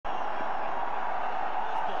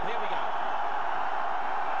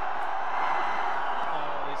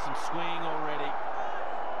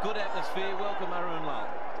Good atmosphere. Welcome, Arun Lal.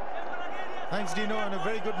 Thanks, Dino, and a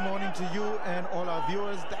very good morning to you and all our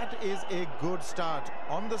viewers. That is a good start.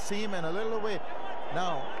 On the seam and a little away.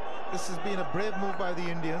 Now, this has been a brave move by the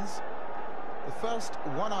Indians. The first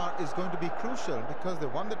 1 hour is going to be crucial because they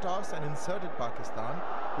won the toss and inserted Pakistan.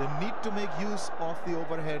 They need to make use of the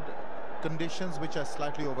overhead conditions, which are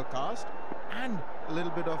slightly overcast, and a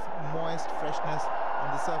little bit of moist freshness on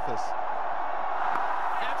the surface.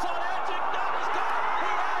 Outside edge, no, he's got it.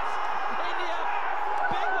 He has. India,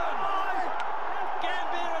 big one.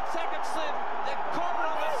 Gambir at second slip. They're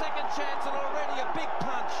cornered on the second chance, and already a big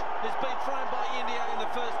punch has been thrown by India in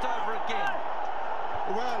the first over again.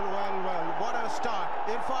 Well, what a start.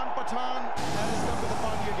 Irfan Pathan has come to the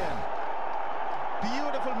party again.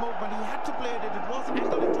 Beautiful movement. He had to play it. It was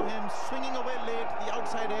angled into him, swinging away late, the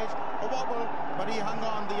outside edge, a wobble, but he hung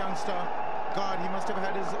on, the youngster. God, he must have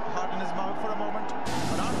had his heart in his mouth for a moment.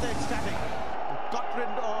 But aren't they ecstatic? Got rid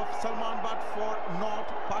of Salman Butt for naught.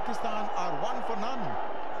 Pakistan are 1 for none.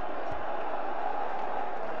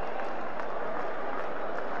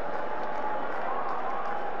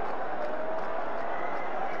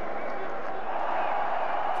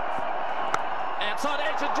 Outside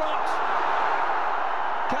edge and dropped.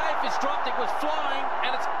 Cave is dropped. It was flying,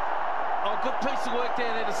 and it's a good piece of work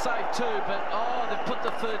there to save two. But they've put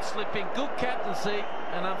the third slip in. Good captaincy,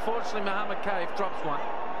 and unfortunately, Mohammed Cave drops one.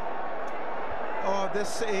 Oh,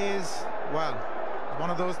 this is, well, one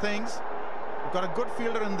of those things. We've got a good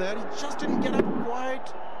fielder in there. He just didn't get up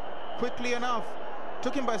quite quickly enough.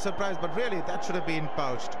 Took him by surprise, but really, that should have been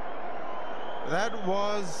pouched. That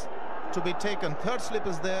was to be taken. Third slip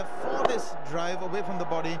is there for this drive away from the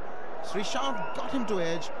body. Srishant got him to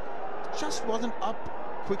edge, just wasn't up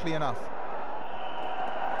quickly enough.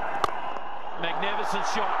 Magnificent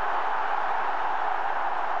shot.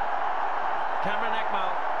 Cameron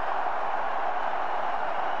Akmal.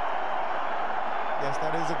 Yes,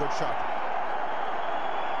 that is a good shot.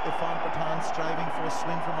 Irfan Pathan striving for a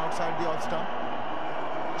swing from outside the off stump,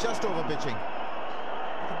 just over pitching.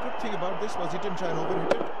 The good thing about this was he didn't try and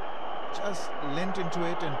overhit it, just leant into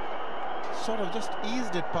it and sort of just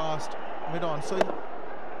eased it past mid-on. So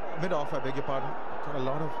mid-off, I beg your pardon. Got a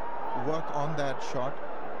lot of work on that shot.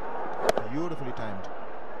 Beautifully timed.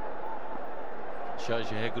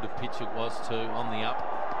 Shows you how good a pitch it was too, on the up.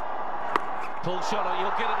 Pull shot,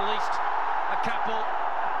 you'll get at least a couple.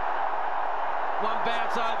 One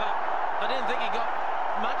bounce over. I didn't think he got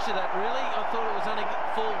much of that really. I thought it was only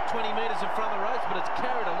full 20 metres in front of the ropes, but it's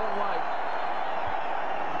carried a long way.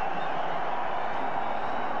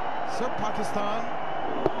 So Pakistan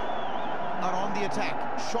are on the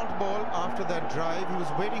attack. Short ball after that drive. He was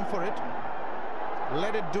waiting for it.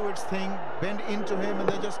 Let it do its thing. Bend into him and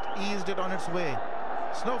they just eased it on its way.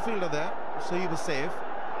 Snowfielder there, so he was safe.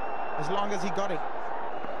 As long as he got it.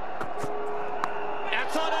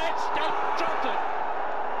 Outside edge. Dropped it.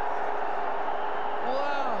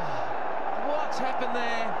 Wow. What's happened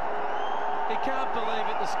there? He can't believe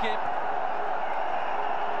it, the skip.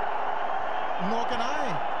 Nor can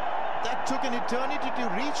I. That took an eternity to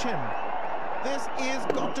reach him. This is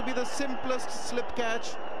got to be the simplest slip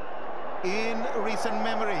catch in recent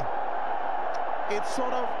memory. It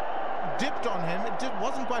sort of dipped on him. It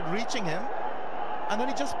wasn't quite reaching him. And then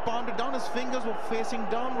he just palmed it down. His fingers were facing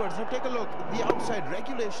downwards. Now take a look. The outside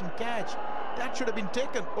regulation catch. That should have been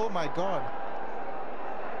taken. Oh my God.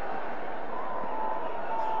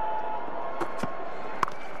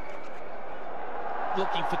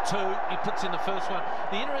 Looking for two, he puts in the first one.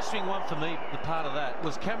 The interesting one for me, the part of that,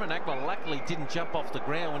 was Cameron Akmal luckily didn't jump off the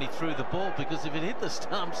ground when he threw the ball, because if it hit the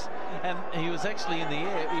stumps and he was actually in the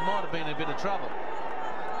air, he might have been in a bit of trouble.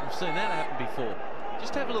 We've seen that happen before.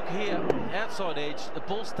 Just have a look here, outside edge, the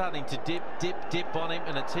ball's starting to dip on him,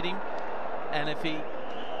 and it's hit him. And if he's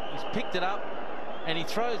picked it up and he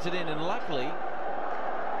throws it in, and luckily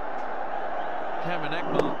Cameron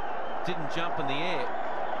Akmal didn't jump in the air.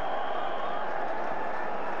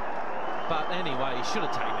 But anyway, he should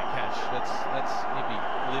have taken the catch. He'd be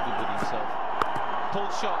livid with himself. Pull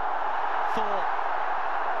shot. 4.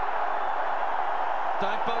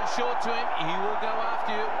 Don't bowl short to him. He will go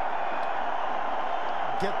after you.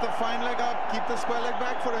 Get the fine leg up. Keep the square leg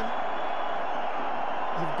back for him.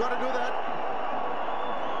 You've got to do that.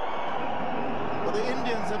 But the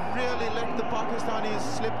Indians have really let the Pakistanis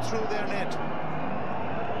slip through their net.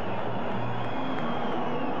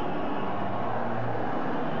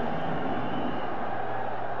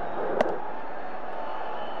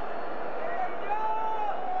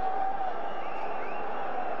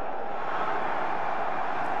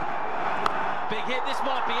 Big hit, this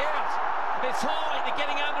might be out. It's high, they're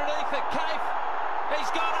getting underneath it. Cave, he's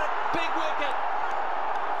got it. Big wicket.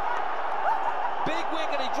 Big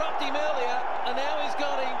wicket, he dropped him earlier, and now he's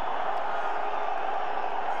got him.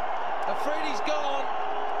 Afridi's gone.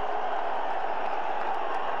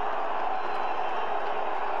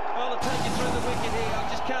 Well, to take you through the wicket here, I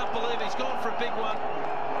just can't believe he's gone for a big one.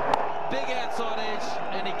 Big outside edge,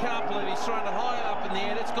 and he can't believe he's thrown it high up in the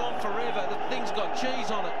air. It's gone forever. The thing's got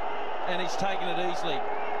cheese on it, and he's taken it easily.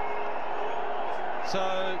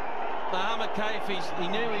 So Mohammad Kaif, he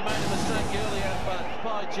knew he made a mistake earlier, but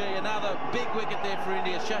by gee, another big wicket there for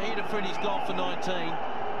India. Shahid Afridi's gone for 19,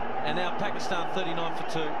 and now Pakistan 39 for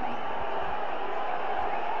 2.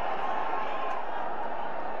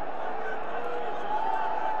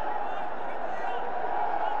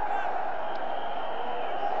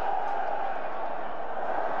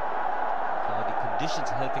 Conditions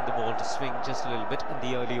helping the ball to swing just a little bit in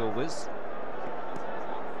the early overs.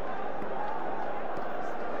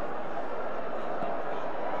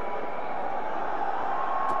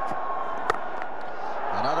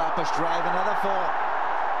 Another upper drive, another 4.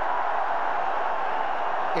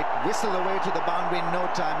 It whistled away to the boundary in no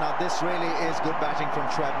time. Now this really is good batting from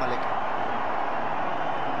Shoaib Malik.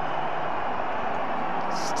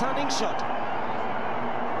 Stunning shot.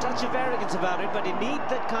 Touch of arrogance about it, but he needs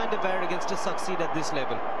that kind of arrogance to succeed at this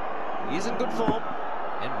level. He's in good form,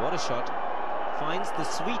 and what a shot. Finds the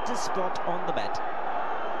sweetest spot on the bat.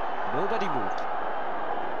 Nobody moved.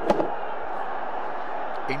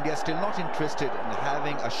 India still not interested in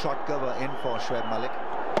having a short cover in for Shoaib Malik.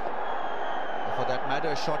 Or for that matter,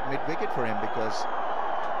 a short mid-wicket for him, because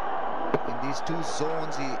in these two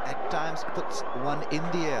zones he at times puts one in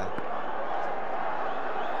the air.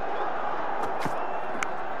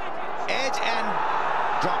 Edge and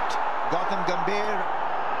dropped. Gautam Gambhir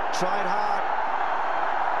tried hard.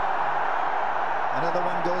 Another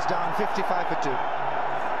one goes down, 55 for 2.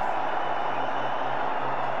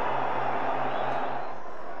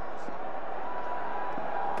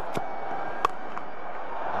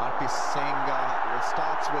 RP Singh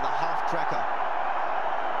starts with a half-tracker.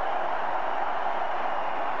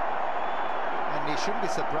 And he shouldn't be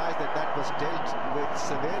surprised that that was dealt with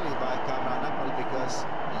severely by Kamran Akmal, because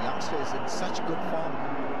the youngster is in such good form.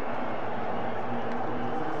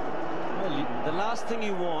 Well, the last thing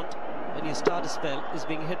you want when you start a spell is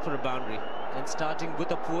being hit for a boundary, and starting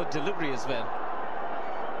with a poor delivery as well.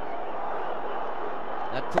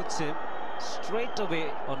 That puts him straight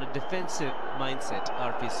away on a defensive mindset,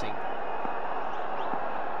 RP Singh.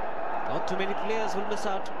 Not too many players will miss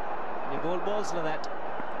out. They bowl balls like that.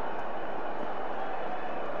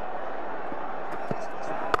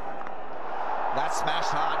 That smash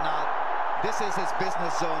hard now. This is his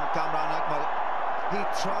business zone, Kamran Akmal. He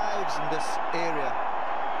thrives in this area.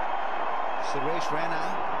 Suresh Raina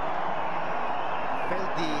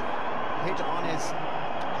felt the hit on his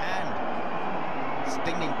hand.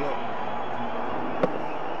 Stinging blow.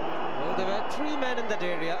 Well, there were 3 men in that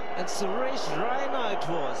area, and Suresh Raina it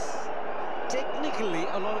was. Technically,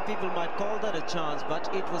 a lot of people might call that a chance, but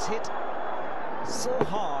it was hit so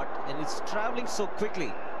hard and it's traveling so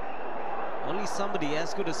quickly. Only somebody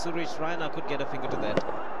as good as Suresh Raina could get a finger to that.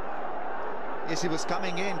 Yes, he was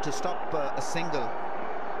coming in to stop a single.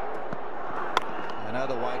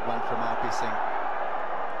 Another wide one from RP Singh.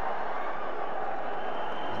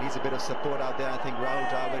 He needs a bit of support out there. I think Rahul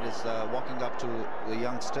Dravid is walking up to the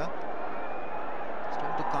youngster. He's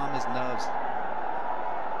trying to calm his nerves.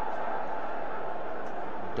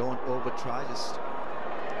 Don't over-try, just trying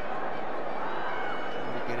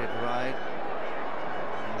to get it right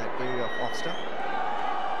in that area of off-stump.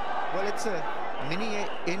 Well, it's a mini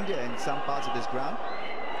India in some parts of this ground.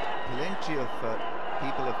 Plenty of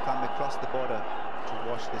people have come across the border to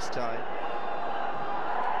watch this tie.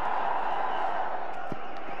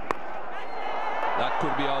 That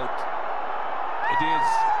could be out. It is.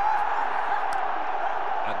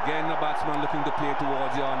 Again, the batsman looking to play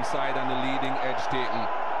towards the onside and the leading edge taken.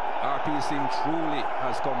 RP Singh truly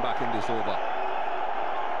has come back in this over.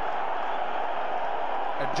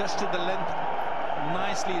 Adjusted the length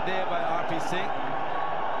nicely there by RP Singh.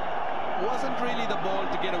 Wasn't really the ball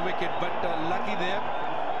to get a wicket, but lucky there.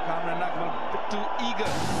 Kamran Akmal bit too eager.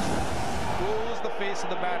 Goes the face of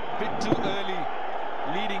the bat, bit too early.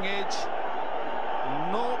 Leading edge.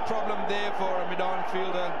 No problem there for a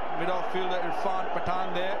mid-off-fielder Irfan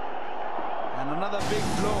Pathan there. And another big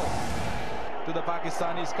blow to the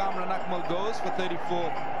Pakistanis. Kamran Akmal goes for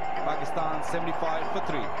 34. Pakistan 75 for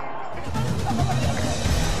 3.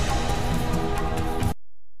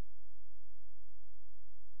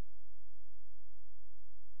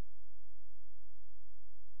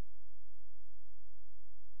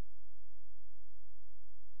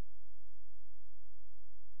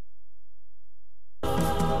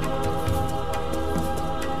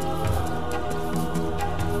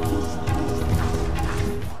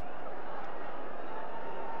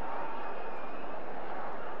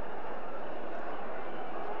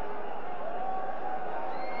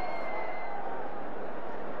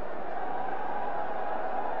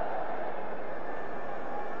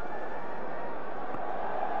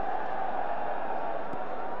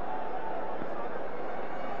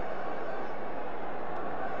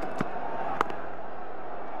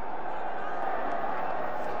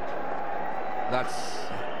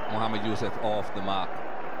 Yusuf off the mark,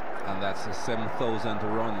 and that's the 7,000th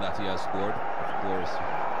run that he has scored. Of course,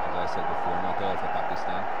 as I said before, not all for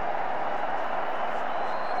Pakistan.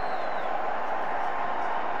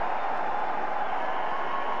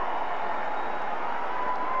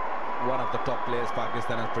 One of the top players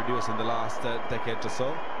Pakistan has produced in the last decade or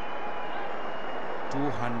so.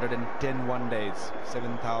 210 one days,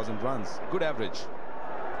 7,000 runs. Good average.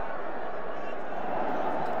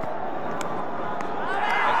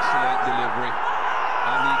 Excellent delivery.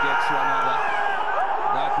 And he gets another.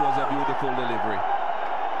 That was a beautiful delivery.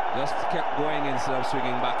 Just kept going instead of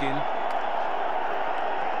swinging back in.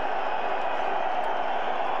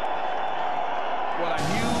 Well, a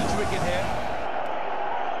huge wicket here.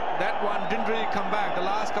 That one didn't really come back. The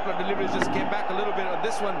last couple of deliveries just came back a little bit.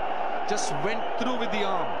 This one just went through with the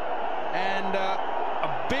arm. And a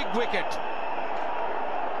big wicket.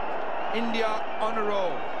 India on a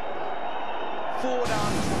roll. 4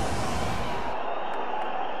 down.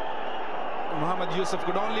 Mohammad Yusuf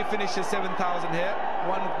could only finish his 7,000 here.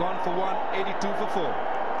 One gone for one, 82 for 4.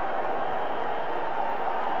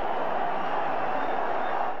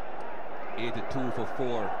 For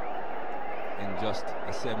 4 in just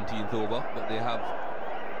a 17th over, but they have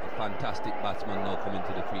a fantastic batsman now coming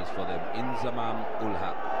to the crease for them, Inzamam ul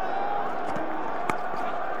Haq.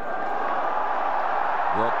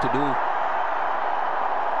 Work to do.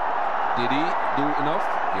 Did he do enough?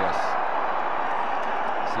 Yes.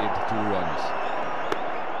 Saved 2 runs.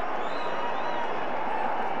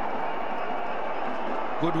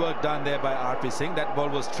 Good work done there by R.P. Singh. That ball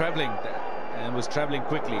was travelling and was travelling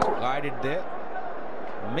quickly. Guided there.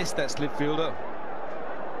 Missed that slip fielder.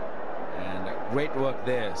 And great work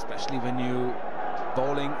there, especially when you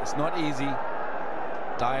bowling. It's not easy.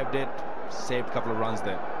 Dived it, saved a couple of runs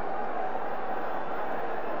there.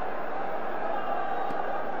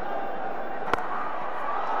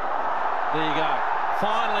 There you go.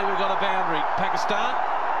 Finally, we've got a boundary. Pakistan,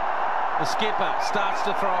 the skipper, starts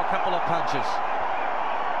to throw a couple of punches.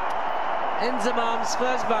 Inzamam's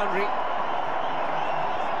first boundary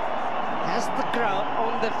has the crowd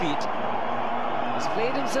on their feet. He's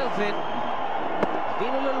played himself in,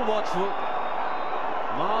 been a little watchful,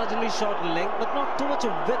 marginally short in length, but not too much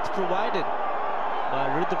of width provided by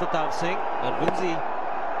Rudra Pratap Singh. But Winzy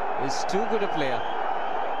is too good a player.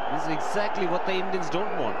 This is exactly what the Indians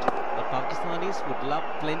don't want. The Pakistanis would love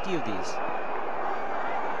plenty of these.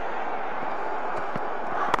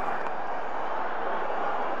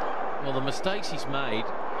 Well, the mistakes he's made,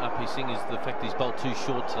 R.P. Singh, is the fact he's bowled too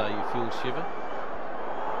short today, you feel, Shiva?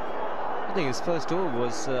 I think his first over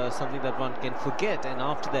was something that one can forget, and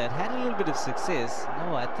after that had a little bit of success.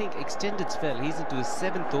 No, I think extended spell. He's into his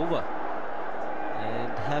 7th over,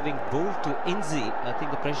 and having bowled to Inzi, I think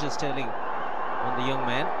the pressure is telling on the young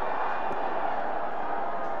man.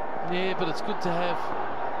 Yeah, but it's good to have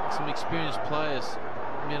some experienced players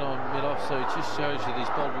mid-on, mid-off, so it just shows you that he's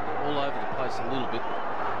bowled all over the place a little bit.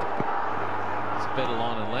 It's a better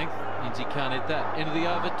line and length. Inzi can't hit that. End of the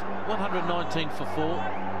over, 119 for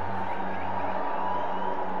 4.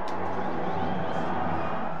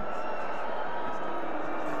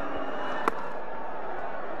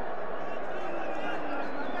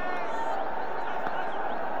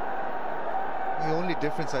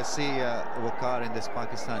 Difference I see, Waqar, in this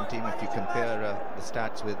Pakistan team, if you compare the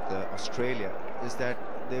stats with Australia, is that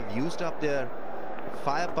they've used up their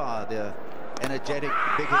firepower, their energetic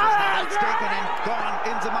big hitters. That's taken and gone.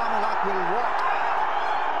 Inzamam ul Haq will walk.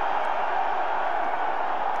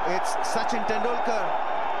 It's Sachin Tendulkar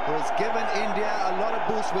who has given India a lot of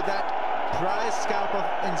boost with that prize scalp of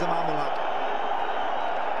Inzamam ul Haq.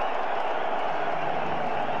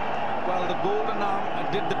 Well, the golden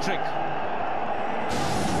arm did the trick.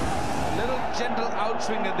 Little gentle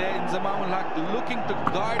outswinger there in Inzamam ul Haq, looking to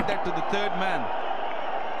guide that to the 3rd man.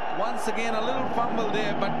 Once again, a little fumble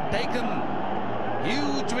there, but taken.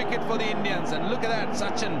 Huge wicket for the Indians, and look at that.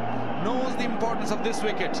 Sachin knows the importance of this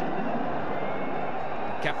wicket. The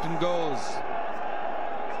captain goes.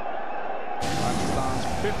 Pakistan's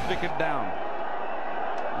 5th wicket down.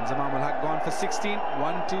 Inzamam ul Haq gone for 16,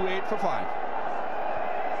 128 for 5.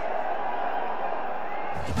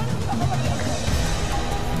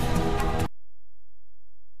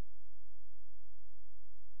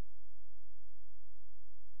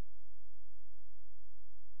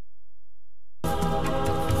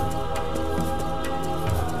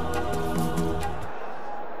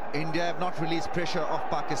 India have not released pressure off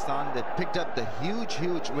Pakistan. They picked up the huge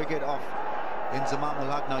wicket of Inzamam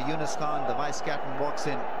ul Haq. Now Yunus Khan, the vice captain, walks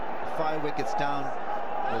in, 5 wickets down.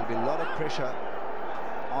 There will be a lot of pressure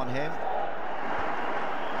on him.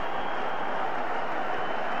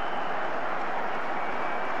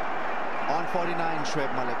 149, Shoaib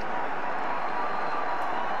Malik.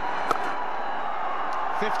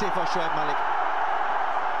 50 for Shoaib Malik.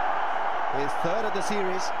 His third of the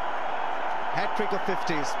series. Hat-trick of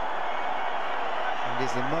 50s. And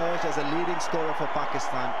he's emerged as a leading scorer for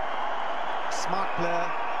Pakistan. Smart player.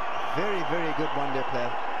 Very, very good one-day player.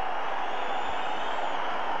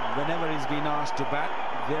 Whenever he's been asked to bat,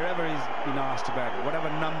 wherever he's been asked to bat, whatever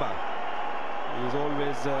number, he's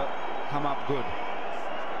always come up good.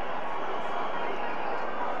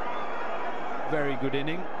 Very good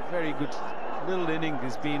inning, very good little inning.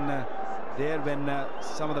 He's been there when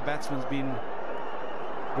some of the batsmen's been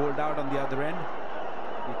bowled out on the other end.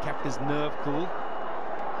 He kept his nerve cool.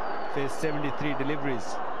 Faced 73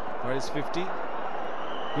 deliveries for his 50.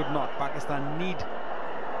 Good not. Pakistan need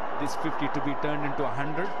this 50 to be turned into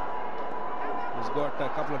 100. He's got a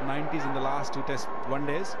couple of 90s in the last 2 test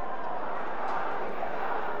one-days.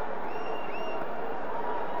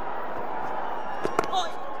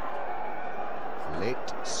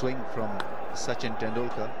 Late swing from Sachin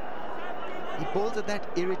Tendulkar. He bowls at that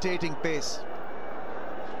irritating pace.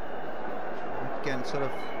 It can sort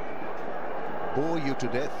of bore you to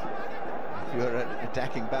death if you're an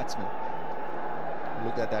attacking batsman.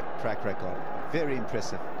 Look at that track record. Very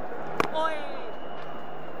impressive.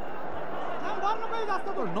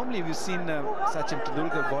 Well, normally we've seen Sachin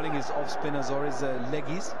Tendulkar bowling his off-spinners or his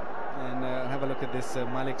leggies. And have a look at this.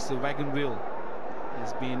 Malik's wagon wheel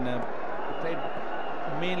has been played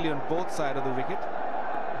mainly on both sides of the wicket,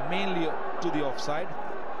 mainly to the offside.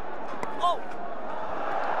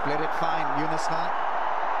 Played it fine. Yunus Khan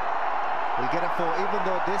will get a 4, even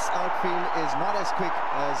though this outfield is not as quick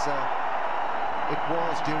as it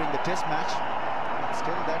was during the test match. But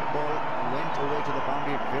still, that ball went away to the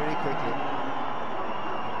boundary very quickly.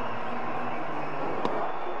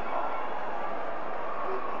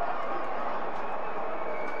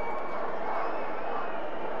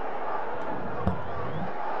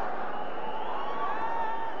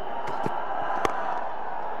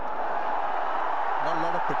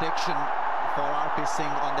 Protection for RP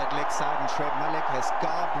Singh on that leg side, and Shoaib Malik has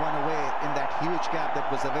carved one away in that huge gap that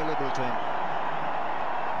was available to him.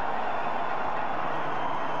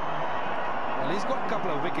 Well, he's got a couple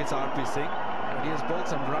of wickets, RP Singh, but he has bowled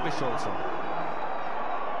some rubbish also.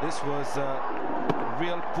 This was a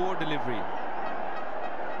real poor delivery.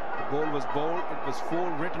 The ball was bowled, it was 4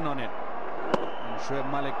 written on it, and Shoaib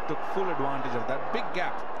Malik took full advantage of that big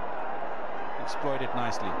gap, exploited it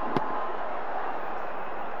nicely.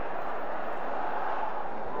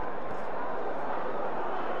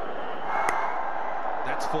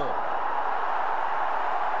 That's 4.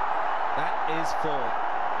 That is 4.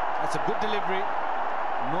 That's a good delivery.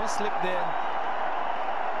 No slip there.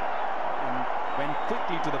 And went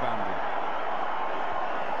quickly to the boundary.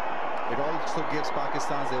 It also gives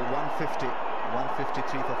Pakistan a 150,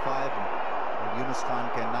 153 for 5. And Yunus Khan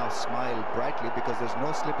can now smile brightly because there's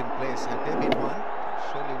no slip in place. Had there been one,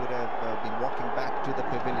 surely would have been walking back to the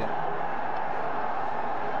pavilion.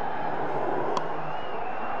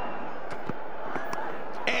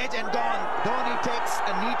 Edge and gone. Dhoni takes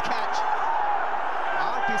a neat catch.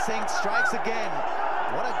 RP Singh strikes again.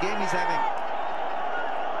 What a game he's having.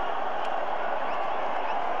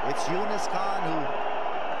 It's Yunus Khan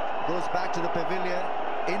who goes back to the pavilion.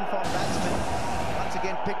 In-form batsman. Once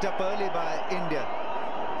again picked up early by India.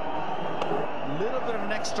 A little bit of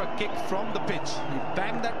an extra kick from the pitch. He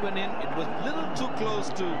banged that one in. It was a little too close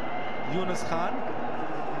to Yunus Khan.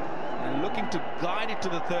 And looking to guide it to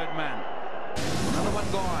the third man. Another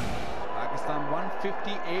one gone. Pakistan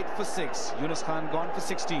 158 for 6. Yunus Khan gone for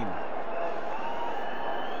 16.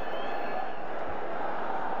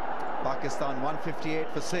 Pakistan 158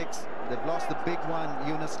 for 6. They've lost the big one.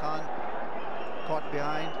 Yunus Khan caught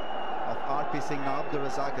behind of RP Singh. Now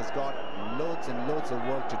Razzaq has got loads and loads of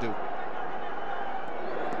work to do.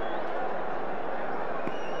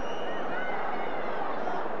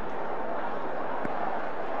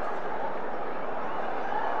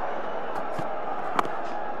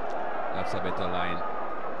 That's a better line.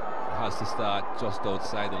 It has to start just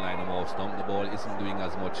outside the line of off stump. The ball isn't doing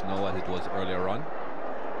as much now as it was earlier on.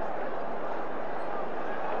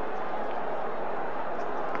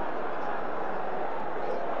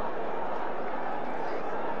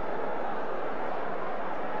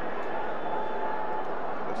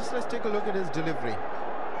 Let's take a look at his delivery.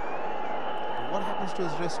 What happens to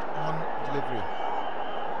his wrist on delivery?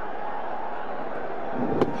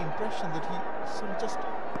 The impression that he sort of just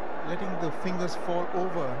letting the fingers fall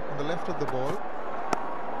over on the left of the ball.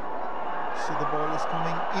 So the ball is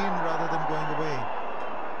coming in rather than going away.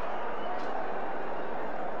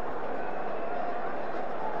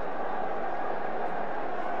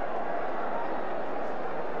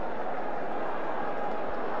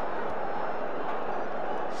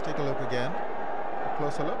 Let's take a look again. A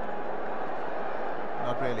closer look.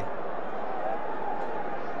 Not really.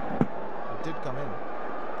 It did come in.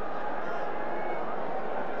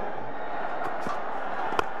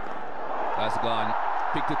 That's gone.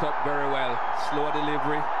 Picked it up very well. Slow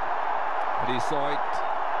delivery. But he saw it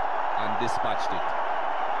and dispatched it.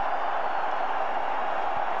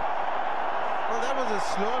 Well, that was a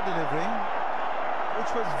slow delivery, which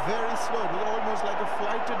was very slow. It was almost like a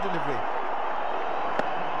flighted delivery.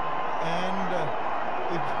 And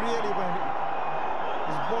it really went. It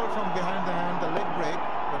was ball from behind the hand, the leg break.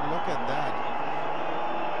 But look at that.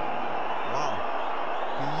 Wow.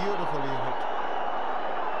 Beautifully hit.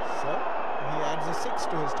 So, he adds a 6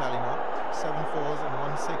 to his tally now. 7 fours and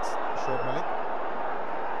 1 6, showed Malik.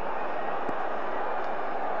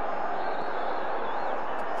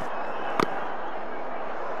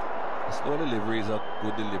 Slow delivery is a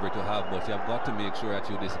good delivery to have, but you've got to make sure that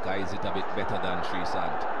you disguise it a bit better than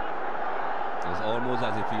Srisant. It's almost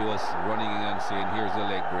as if he was running in and saying, here's the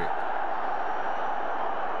leg break.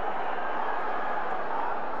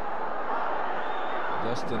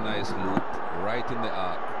 Just a nice loop right in the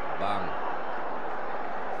arc. Bang.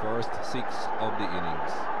 First 6 of the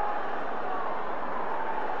innings.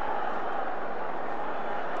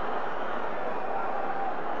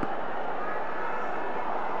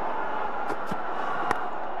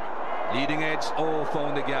 Leading edge, oh,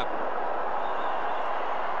 found the gap.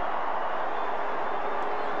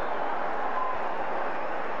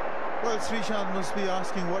 Well, Srisant must be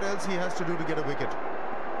asking what else he has to do to get a wicket.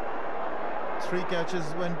 3 catches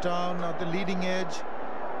went down at the leading edge,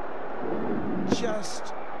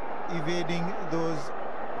 just evading those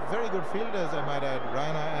very good fielders, I might add,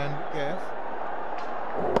 Raina and Kef.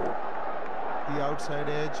 The outside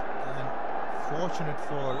edge, and fortunate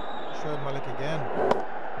for Shoaib Malik again.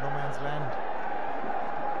 No man's land.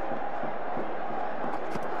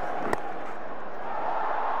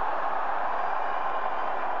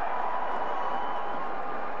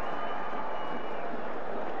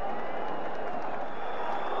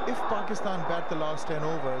 If Pakistan bat the last 10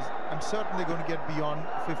 overs, I'm certain they're going to get beyond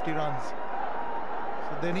 50 runs.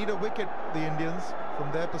 So they need a wicket, the Indians,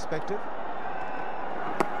 from their perspective.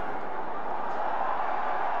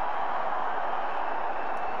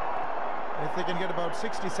 If they can get about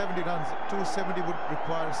 60, 70 runs, 270 would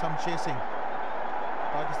require some chasing.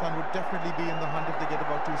 Pakistan would definitely be in the hunt if they get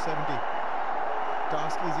about 270.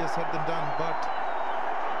 Task easier said than done, but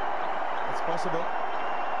it's possible.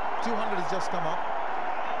 200 has just come up.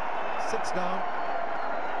 6 down.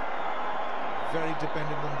 Very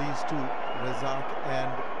dependent on these two, Razzaq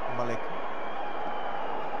and Malik.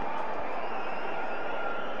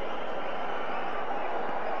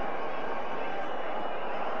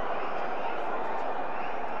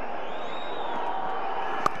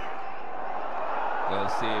 Well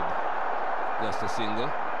saved. Just a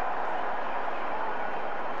single.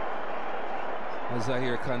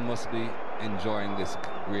 Zahir Khan must be enjoying this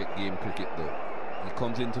great game cricket though. He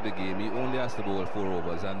comes into the game, he only has to bowl 4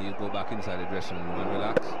 overs and he'll go back inside the dressing room and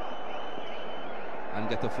relax and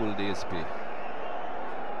get a full day's pay.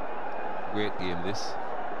 Great game this.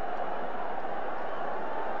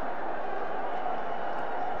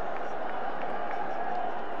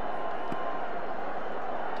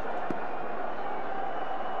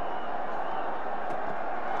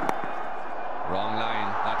 Wrong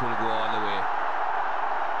line, that will go all the way.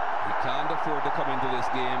 He can't afford to come into this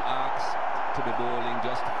game asked to be bowling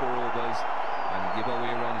just 4 overs and give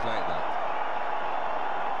away runs like that.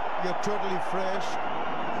 You're totally fresh.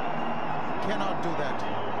 Cannot do that.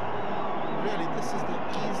 Really, this is the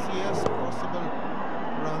easiest possible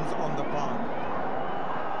runs on the park.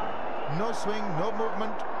 No swing, no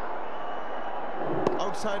movement.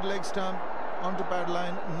 Outside leg stump, onto pad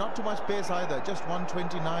line. Not too much pace either, just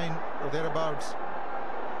 129 or thereabouts.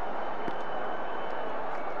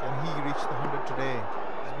 Can he reach the 100 today?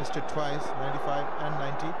 Missed it twice, 95 and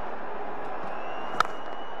 90.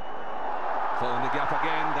 Found the gap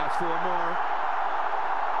again, that's 4 more.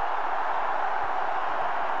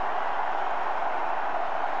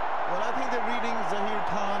 Well, I think they're reading Zahir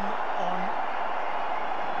Khan on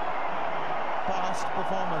past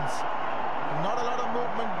performance. Not a lot of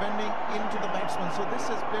movement bending into the batsman, so this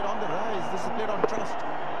is played on the rise, this is played on trust.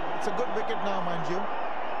 It's a good wicket now, mind you.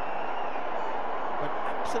 But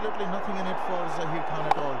absolutely nothing in it for Zahir Khan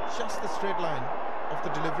at all. Just the straight line of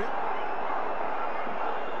the delivery.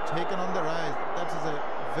 Taken on the rise. That is a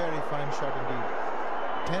very fine shot indeed.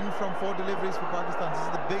 10 from 4 deliveries for Pakistan. This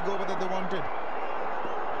is the big over that they wanted.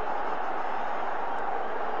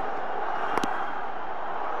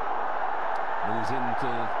 Moves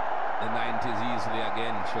into the 90s easily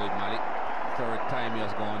again, Shoaib Malik. third time he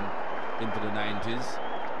has gone into the 90s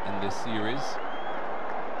in this series.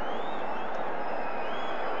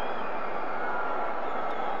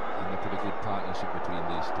 And a pretty good partnership between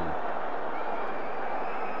these two.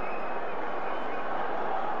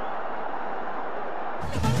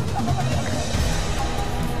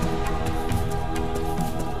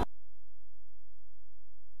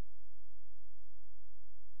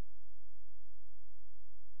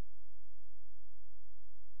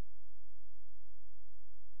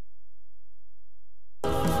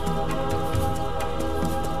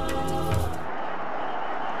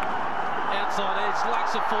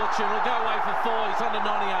 Fortune will go away for 4. He's under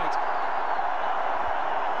 98.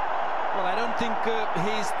 Well, I don't think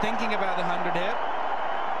he's thinking about the 100 here.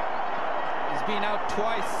 He's been out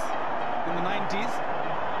twice in the 90s.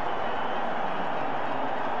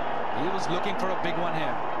 He was looking for a big one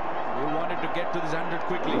here. He wanted to get to this 100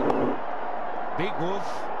 quickly. Big hoof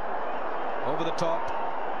over the top.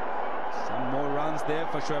 Some more runs there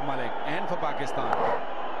for Shoaib Malik and for Pakistan.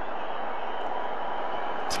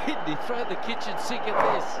 Didn't he throw the kitchen sink at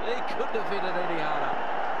this? He couldn't have hit it any harder.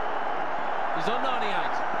 He's on 98.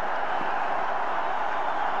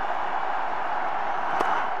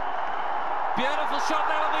 Beautiful shot,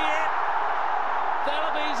 that'll be it.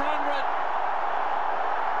 That'll be his 100.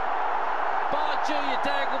 By Gee, your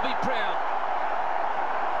dad will be proud.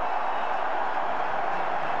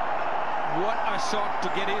 What a shot to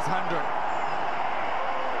get his 100.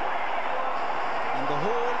 And the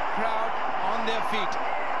whole crowd on their feet.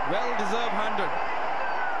 Well-deserved 100.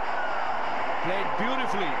 Played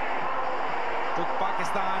beautifully. Took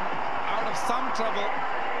Pakistan out of some trouble.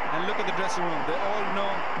 And look at the dressing room. They all know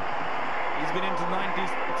he's been into the 90s.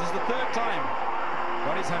 This is the third time.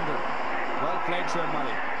 Got his 100. Well played, Shoaib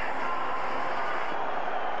Malik.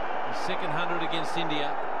 His second 100 against India.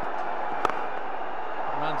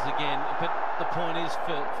 Runs again. But the point is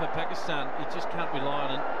for Pakistan, he just can't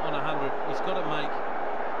rely on 100. He's got to make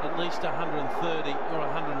at least 130 or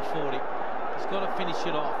 140. He's got to finish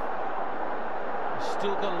it off. He's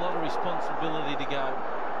still got a lot of responsibility to go.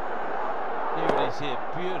 There it is here.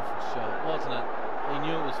 Beautiful shot, wasn't it? He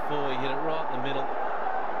knew it was 4. He hit it right in the middle.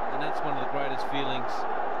 And that's one of the greatest feelings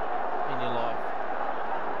in your life.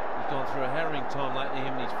 He's gone through a harrowing time lately,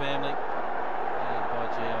 him and his family. And by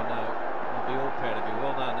gee, I know they'll be all proud of you.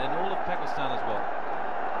 Well done. And all of Pakistan as well.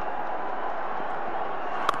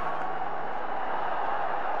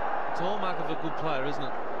 It's a hallmark of a good player, isn't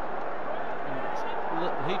it?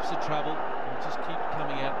 Heaps of trouble, and just keep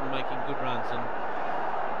coming out and making good runs. And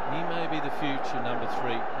he may be the future number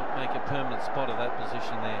 3. Make a permanent spot of that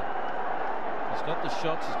position there. He's got the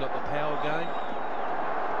shots, he's got the power game,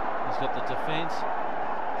 he's got the defence.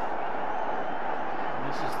 And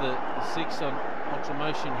this is the 6 on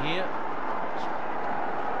ultramotion here.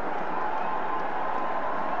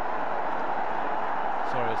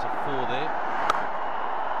 Sorry, it's a 4 there.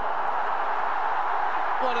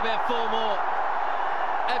 What about 4 more?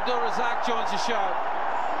 Razzaq joins the show.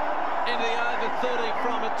 Into the over 30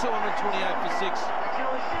 from it, 228 for 6.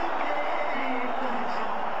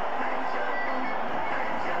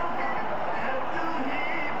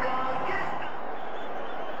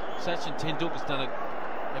 Sachin Tendulkar's done a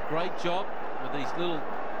great job with these little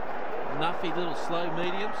nuffy, little slow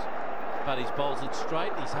mediums, but he's bowls it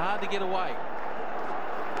straight. He's hard to get away.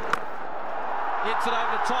 Hits it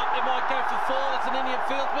over the top. It might go for 4. It's an Indian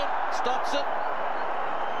fieldsman. Stops it.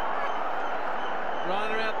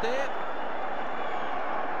 Runner out there.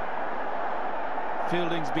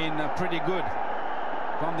 Fielding's been pretty good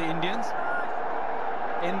from the Indians.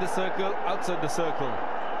 In the circle, outside the circle.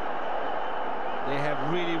 They have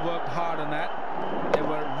really worked hard on that. They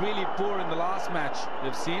were really poor in the last match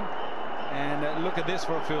they've seen. And look at this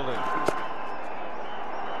for fielding.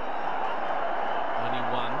 Only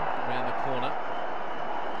 1 around the corner.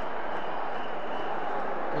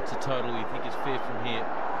 What's the total you think is fair from here?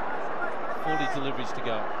 40 deliveries to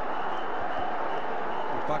go.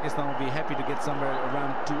 Well, Pakistan will be happy to get somewhere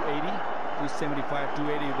around 280, 275,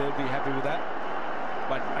 280. They'll be happy with that.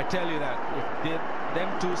 But I tell you that if them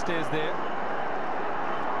 2 stays there,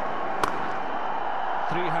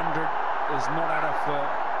 300 is not out of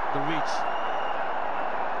the reach.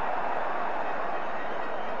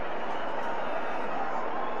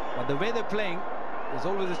 But the way they're playing, there's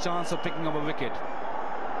always a chance of picking up a wicket.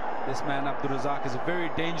 This man, Razzaq, is a very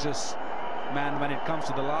dangerous man when it comes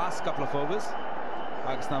to the last couple of overs.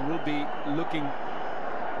 Pakistan will be looking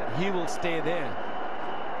that he will stay there.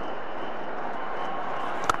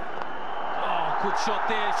 Oh, good shot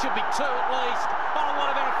there. Should be 2 at least. Oh,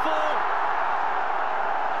 what about 4?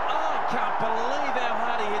 Oh, I can't believe how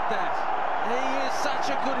hard he hit that. He is such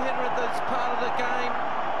a good hitter at this part of the game.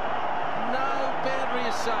 No boundary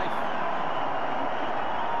is safe.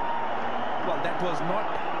 Well, that was not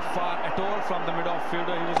far at all from the mid-off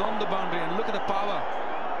fielder. He was on the boundary, and look at the power.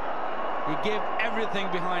 He gave everything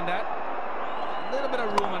behind that. A little bit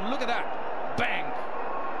of room, and look at that. Bang!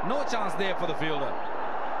 No chance there for the fielder.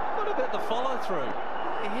 What about the follow-through?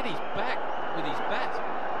 He hit his back with his bat.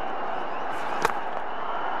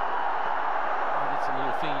 That's a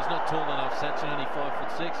little thing. He's not tall enough, Sachin, only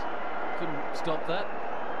 5'6". Couldn't stop that.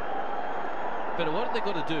 But what have they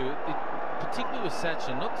got to do, particularly with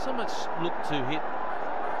Sachin, not so much look to hit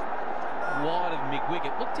wide of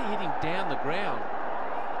mid-wicket, look to hit him down the ground.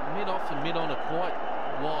 Mid-off and mid-on are quite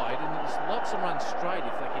wide, and there's lots of runs straight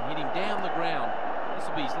if they can hit him down the ground. This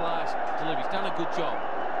will be his last delivery. He's done a good job.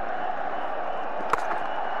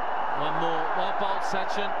 One more. Well bowled,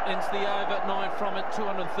 Sachin. Ends the over. 9 from it.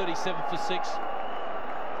 237 for 6.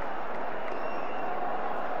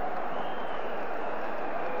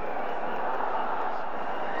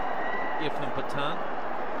 Ifnam Pathan.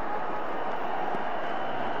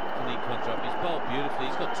 Can he conjure up? He's bowled beautifully.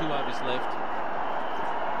 He's got 2 overs left.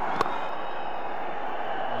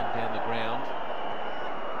 One down the ground.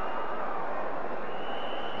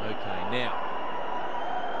 Okay, now,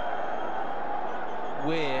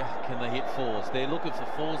 where can they hit 4s? They're looking for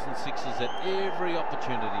 4s and 6s at every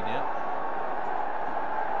opportunity now.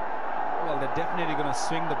 Well, they're definitely going to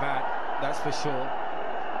swing the bat, that's for sure.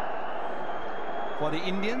 For the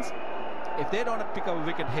Indians, if they don't pick up a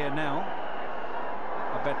wicket here now,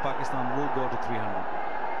 I bet Pakistan will go to 300.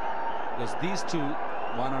 Because these two,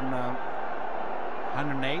 one on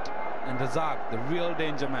 108, and Razzaq, the real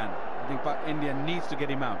danger man. I think India needs to get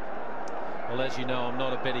him out. Well, as you know, I'm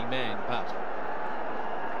not a betting man, but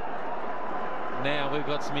now we've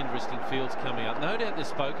got some interesting fields coming up. No doubt they've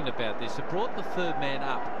spoken about this. They brought the 3rd man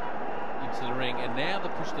up into the ring, and now they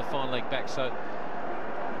push the fine leg back. So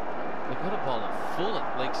they've got to bowl a full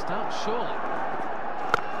at leg stump, surely.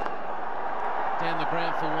 Down the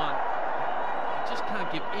ground for 1. You just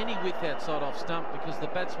can't give any width outside off stump because the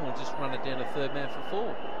batsman will just run it down a 3rd man for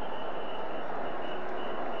 4.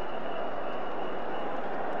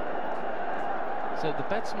 So the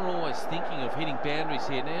batsmen are always thinking of hitting boundaries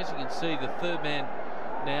here. Now, as you can see, the 3rd man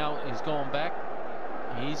now has gone back.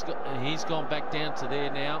 He's gone back down to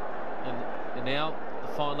there now, and now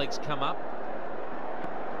the fine legs come up.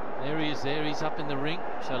 There he is. There he's up in the ring.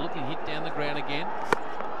 So looking hit down the ground again.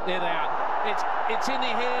 There they are. It's in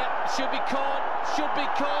the air. Should be caught. Should be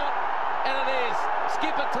caught, and it is.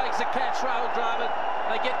 Skipper takes a catch. Rahul Dravid.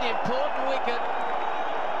 They get the important wicket.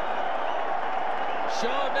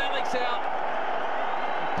 Shoaib Malik's out.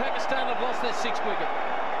 Pakistan have lost their 6th wicket.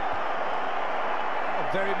 A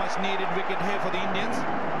very much needed wicket here for the Indians.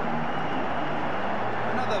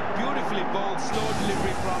 Another beautifully bowled slow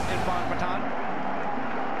delivery from Irfan Pathan.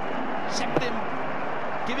 Checked him,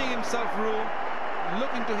 giving himself room,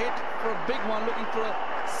 looking to hit for a big one, looking for a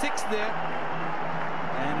 6 there.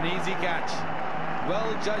 And an easy catch. Well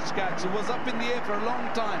judged catch. It was up in the air for a long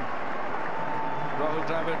time. Rahul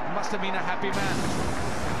Dravid must have been a happy man.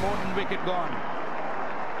 Important wicket gone.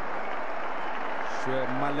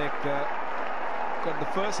 Malik got the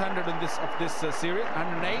first 100 in this series.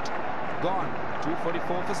 108 gone.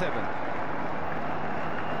 244 for 7.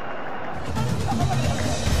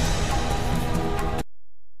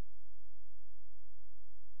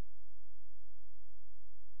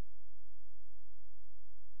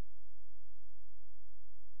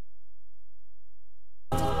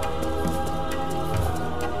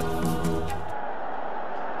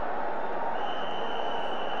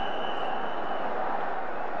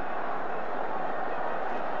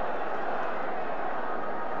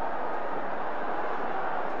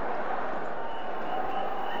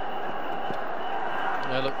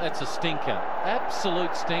 Look, that's a stinker.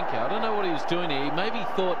 Absolute stinker. I don't know what he was doing here. He maybe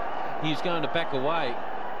thought he was going to back away.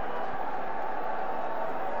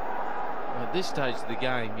 At this stage of the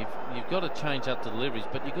game, you've got to change up the deliveries,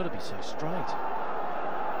 but you've got to be so straight.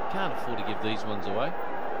 You can't afford to give these ones away.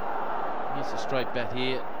 Here's a straight bat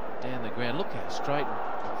here, down the ground. Look how straight,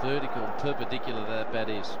 vertical, and perpendicular that bat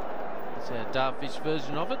is. That's our Darvish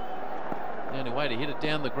version of it. The only way to hit it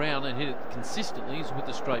down the ground and hit it consistently is with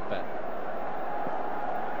the straight bat.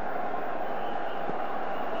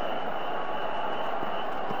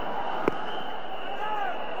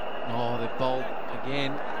 Oh, they've bowled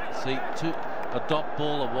again. See, a dot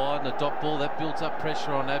ball, a wide and a dot ball. That builds up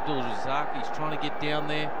pressure on Abdul Razzaq. He's trying to get down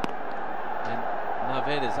there. And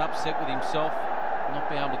Naved is upset with himself, not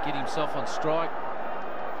being able to get himself on strike.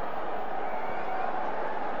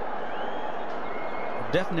 A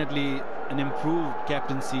Definitely an improved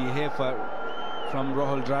captaincy here from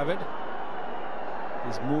Rahul Dravid.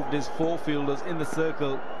 He's moved his 4 fielders in the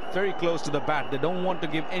circle very close to the bat. They don't want to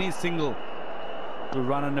give any single to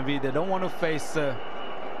Rana Naveed. They don't want to face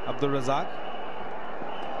Abdul Razzaq.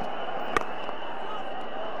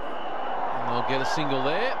 They'll get a single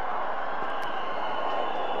there.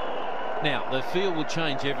 Now, the field will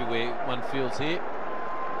change everywhere one fields here.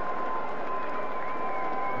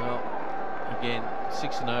 Well, again,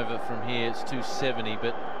 6 and over from here, it's 270,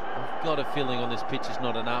 but I've got a feeling on this pitch is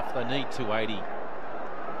not enough. They need 280.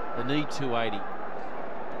 They need 280.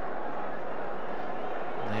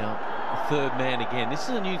 Now, the third man again. This is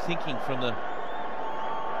a new thinking from the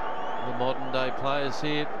modern day players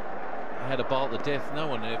here. They had a bowl to death. No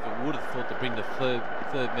one ever would have thought to bring the third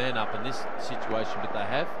man up in this situation, but they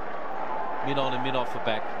have. Mid on and mid off the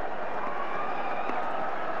back.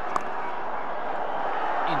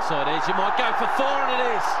 Inside edge, you might go for 4, and it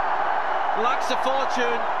is. Luck's a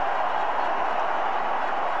fortune.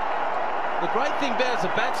 The great thing about as a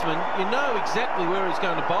batsman, you know exactly where he's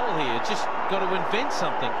going to bowl here. Just got to invent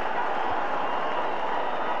something.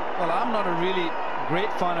 Well, I'm not a really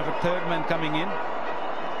great fan of a third man coming in,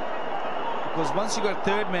 because once you got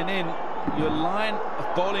third man in, your line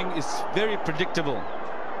of bowling is very predictable.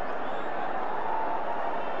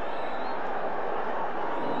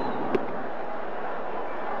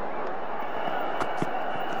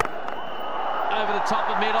 Over the top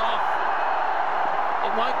of mid off.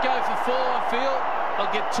 It won't go for 4, I feel.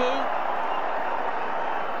 I'll get 2.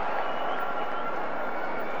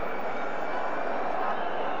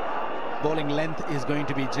 Bowling length is going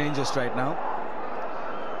to be dangerous right now.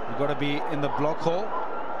 You've got to be in the block hole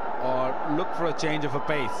or look for a change of a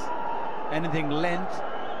pace. Anything length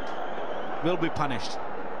will be punished,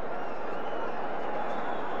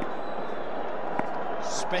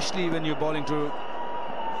 especially when you're bowling to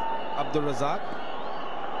Abdul Razzaq.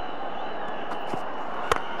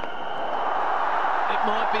 It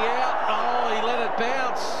might be out. Oh, he let it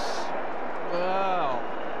bounce. Wow.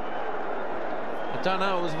 I don't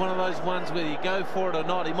know, it was one of those ones where you go for it or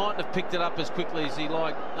not. He mightn't have picked it up as quickly as he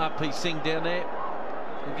liked. RP Singh down there.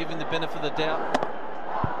 We'll give him the benefit of the doubt.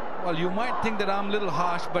 Well, you might think that I'm a little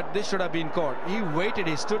harsh, but this should have been caught. He waited,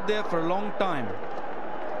 he stood there for a long time.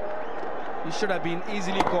 He should have been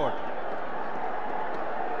easily caught.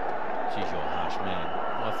 Geez, you're a harsh man.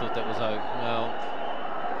 I thought that was, well,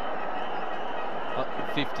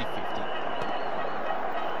 50-50.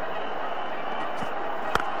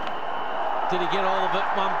 Did he get all of it?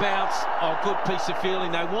 One bounce. Oh, good piece of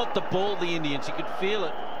fielding. They want the ball, the Indians. You could feel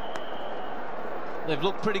it. They've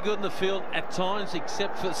looked pretty good in the field at times,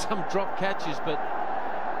 except for some drop catches, but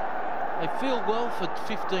they field well for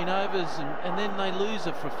 15 overs and then they lose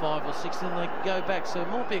it for 5 or 6 and they go back. So it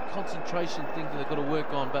might be a concentration thing that they've got to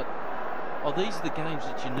work on, but these are the games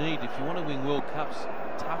that you need if you want to win World Cups.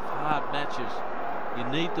 Tough, hard matches. You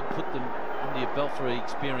need to put them under your belt for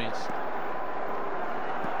experience.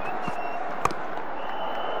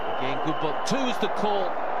 Again, good ball. 2 is the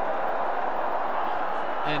call.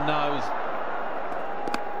 And no.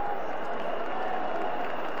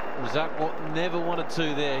 Razzaq never wanted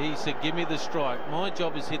 2 there. He said, give me the strike. My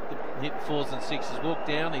job is hit 4s and 6s. Walk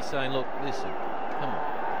down. He's saying, look, listen, come on.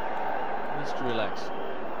 Let's relax.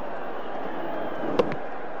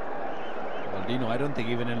 Well, Dino, I don't think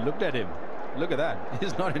he even looked at him. Look at that.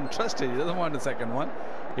 He's not interested. He doesn't want the second one.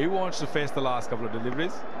 He wants to face the last couple of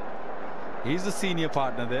deliveries. He's the senior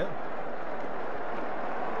partner there.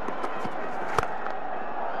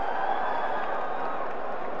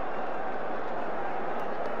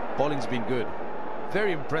 Bowling's been good.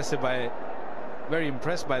 Very impressed by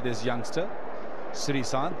this youngster,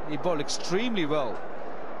 Srisan. He bowled extremely well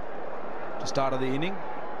to start of the inning.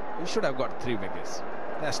 He should have got 3 wickets.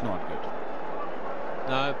 That's not good.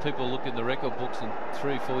 No, people look in the record books in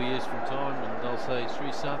 3-4 years from time and they'll say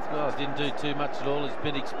Srisan, well, didn't do too much at all. He's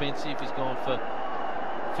been expensive. He's gone for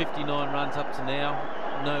 59 runs up to now.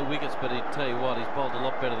 No wickets, but I tell you what, he's bowled a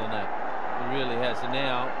lot better than that. He really has. And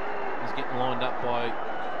now he's getting lined up by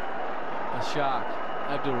a shark.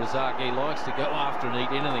 Abdul Razzaq, he likes to go after and eat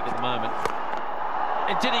anything at the moment.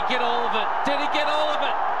 And did he get all of it? Did he get all of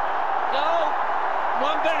it? Oh,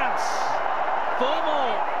 1 bounce. 4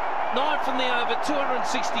 more. 9 from the over.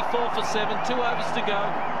 264 for 7. 2 overs to go.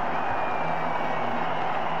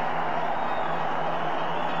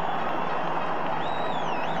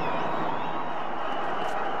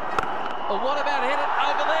 Oh, what about hit it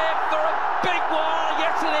over there for a big one?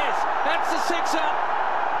 Yes, it is. That's the 6er.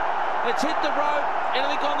 It's hit the rope.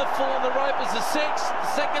 Anything on the full on the rope is the 6th.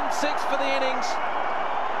 Second 6 for the innings.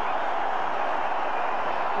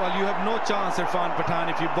 Well, you have no chance, Irfan Pathan,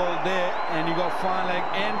 if you bowl there and you got fine leg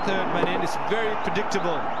and third man in. It's very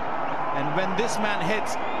predictable. And when this man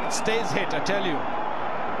hits, it stays hit, I tell you.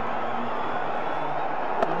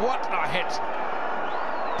 What a hit.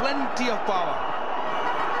 Plenty of power.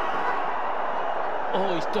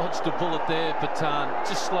 Oh, he's dodged a bullet there, Pathan.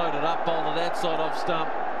 Just slowed it up, bowled it outside off stump.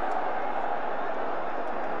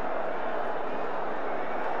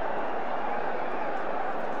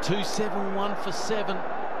 .271 for 7.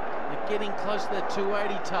 They're getting close to that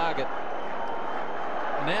 280 target.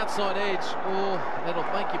 An outside edge, oh, that'll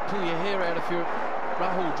make you pull your hair out if you're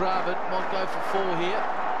Rahul Dravid. Might go for 4 here.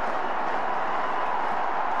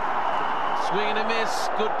 Swing and a miss,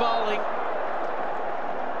 good bowling.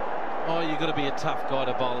 Oh, you've got to be a tough guy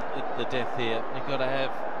to bowl at the death here. You've got to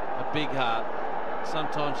have a big heart.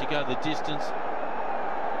 Sometimes you go the distance,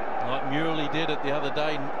 like Murali did it the other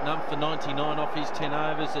day, none for 99 off his 10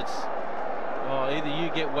 overs. It's either you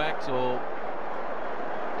get whacked or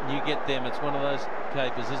you get them. It's one of those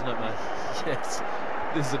capers, isn't it, mate? Yes,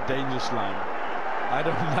 this is a dangerous line. I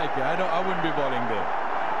don't like it. I wouldn't be bowling there.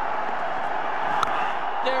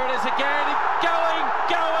 There it is again. Going,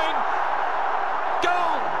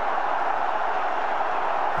 gone.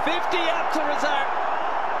 50 up to Razzaq.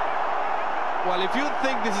 Well, if you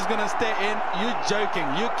think this is going to stay in, you're joking.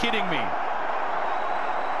 You're kidding me.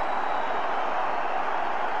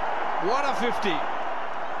 What a 50.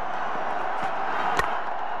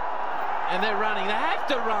 And they're running. They have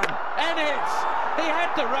to run. And hits. He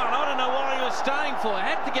had to run. I don't know what he was staying for.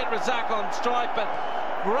 Had to get Razzaq on strike, but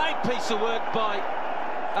great piece of work by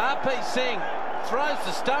RP Singh. Throws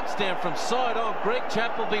the stumps down from side on. Greg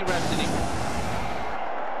Chapp will be wrapped in him.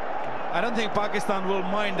 I don't think Pakistan will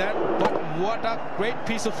mind that, but what a great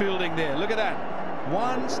piece of fielding there. Look at that.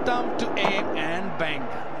 One stump to aim and bang.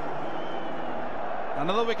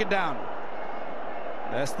 Another wicket down.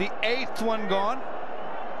 That's the 8th one gone.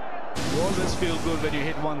 You always feel good when you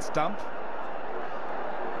hit one stump.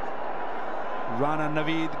 Rana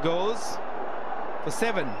Naveed goes for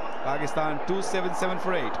 7. Pakistan 277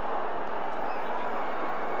 for 8.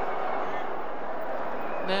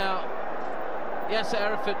 Now, Yasser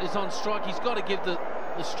Arafat is on strike. He's got to give the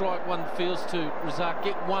strike one feels to Razzaq.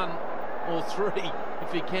 Get 1 or 3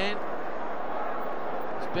 if he can.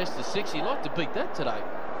 It's best of 6. He'd like to beat that today.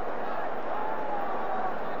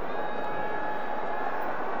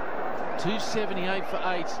 .278 for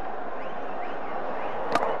 8.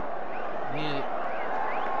 Yeah,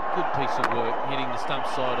 good piece of work, hitting the stump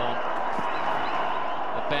side on.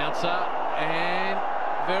 The bouncer, and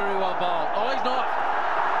very well bowled. Oh, he's not.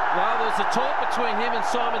 Well, there was a talk between him and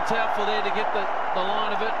Simon Taufel there to get the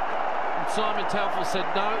line of it. And Simon Taufel said,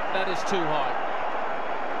 no, that is too high.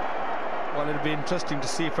 Well, it'll be interesting to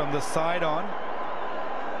see from the side on.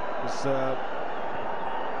 Because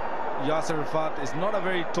Yasser Arafat is not a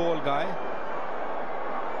very tall guy.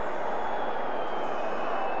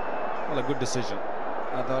 Well, a good decision.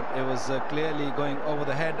 I thought it was clearly going over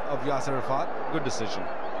the head of Yasser Arafat. Good decision.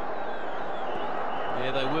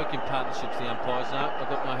 Yeah, they work in partnerships, the umpires. No, I've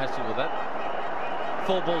got no hassle with that.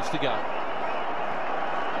 4 balls to go.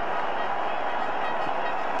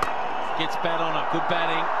 Gets bat on it. Good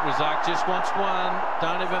batting. Razzaq just wants 1.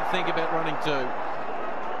 Don't even think about running 2.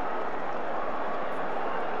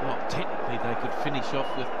 Well, technically they could finish off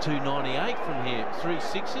with 298 from here. 3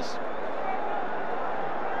 6s.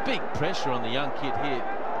 Big pressure on the young kid here.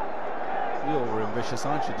 You're over-ambitious,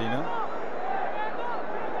 aren't you, Dino?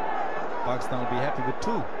 Pakistan will be happy with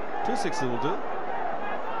 2. 2 6s will do.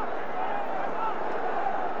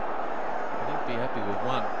 I think be happy with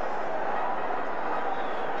 1.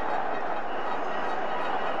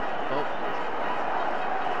 Oh.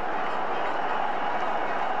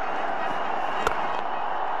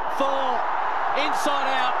 4. Inside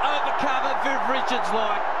out, over cover, Viv Richards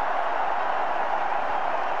like.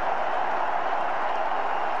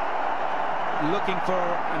 Looking for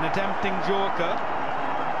an attempting joker.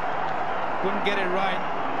 Couldn't get it right.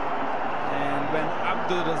 And when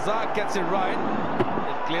Abdul Razzaq gets it right,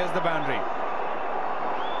 it clears the boundary.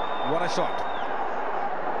 What a shot.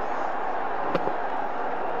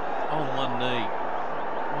 On one knee.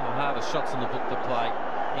 One of the hardest shots in the book to play.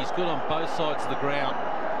 He's good on both sides of the ground.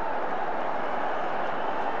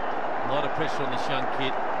 A lot of pressure on this young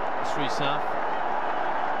kid, Srisant.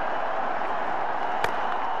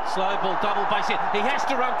 Slow ball, double base hit. He has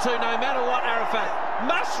to run 2 no matter what, Arafat.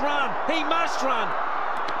 Must run. He must run.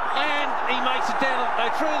 And he makes it down. They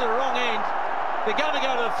threw the wrong end. They're going to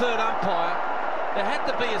go to the 3rd umpire. There had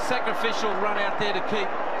to be a sacrificial run out there to keep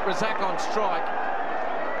Razzaq on strike.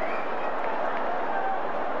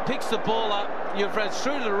 picks the ball up. Yuvraj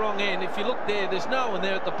through to the wrong end. If you look there, there's no one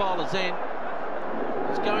there at the bowler's end.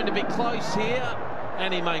 It's going to be close here,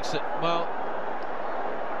 and he makes it. Well,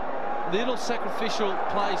 little sacrificial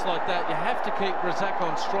plays like that, you have to keep Razzaq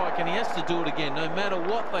on strike, and he has to do it again. No matter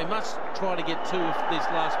what, they must try to get 2 of this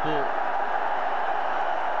last ball.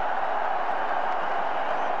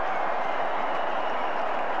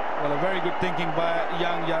 Well, a very good thinking by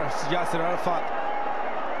young Yasir Arafat,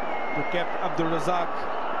 who kept Abdul Razzaq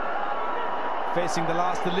facing the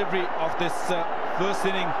last delivery of this first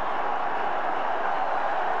inning.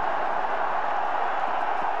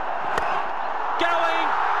 Going!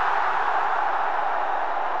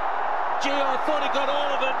 Gee, I thought he got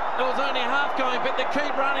all of it. It was only half going, but they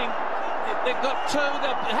keep running. They've got 2.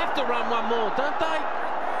 They'll have to run one more, don't they?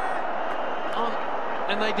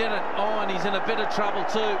 And they didn't. Oh, and he's in a bit of trouble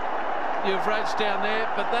too. Yuvraj down there,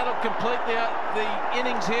 but that'll complete the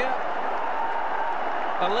innings here.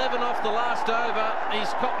 11 off the last over.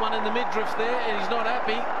 He's caught one in the midriff there, and he's not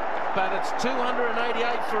happy. But it's 288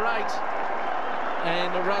 for 8,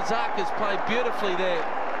 and Razzaq has played beautifully there.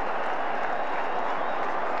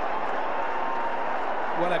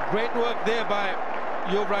 Well, a great work there by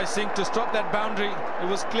Yuvraj Singh to stop that boundary. It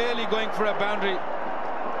was clearly going for a boundary,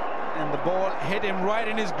 and the ball hit him right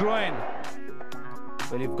in his groin.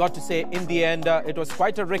 Well, you've got to say, in the end, it was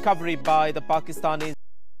quite a recovery by the Pakistanis.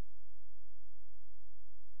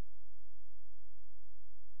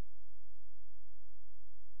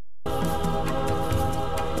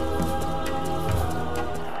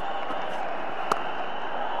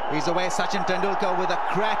 He's away, Sachin Tendulkar with a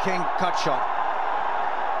cracking cut shot.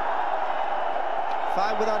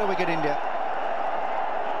 5 without a wicket, India.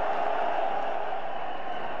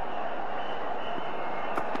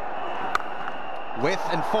 Width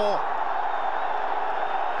and 4.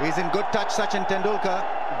 He's in good touch, Sachin Tendulkar.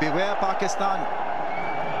 Beware Pakistan.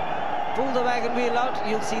 Pull the wagon wheel out,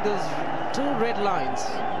 you'll see those 2 red lines.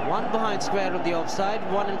 One behind square on the offside,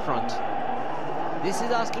 one in front. This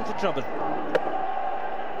is asking for trouble.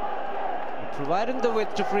 Providing the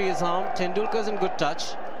width to free his arm, Tendulkar's in good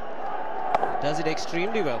touch. Does it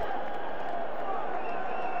extremely well.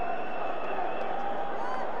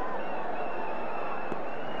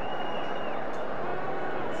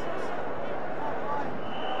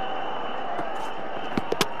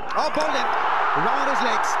 Oh, bowled him round his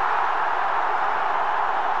legs.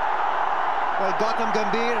 Well, Gautam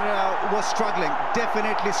Gambhir was struggling,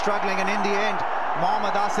 definitely struggling, and in the end,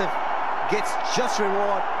 Mohammad Asif gets just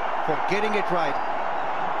reward for getting it right.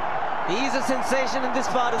 He's a sensation in this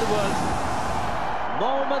part of the world.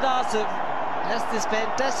 Mohammad Asif has this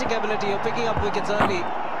fantastic ability of picking up wickets early.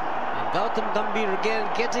 And Gautam Gambhir again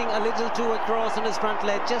getting a little too across on his front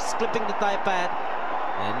leg, just clipping the thigh pad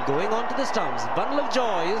and going on to the stumps. Bundle of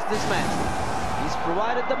joy is this man. He's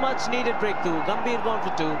provided the much needed breakthrough. Gambhir gone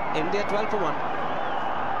for 2, India 12 for 1.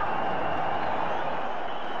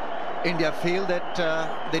 India feel that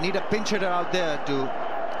they need a pinch hitter out there to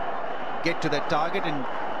get to their target and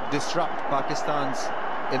disrupt Pakistan's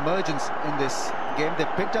emergence in this game.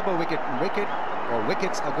 They've picked up a wicket, and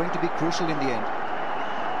wickets are going to be crucial in the end.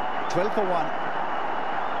 12 for 1.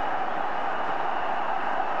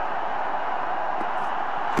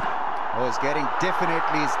 Oh, he's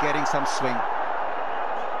getting some swing.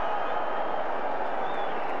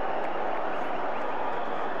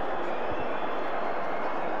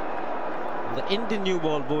 The Indian new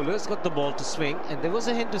ball bowlers got the ball to swing, and there was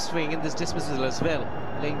a hint of swing in this dismissal as well.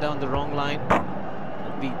 Laying down the wrong line.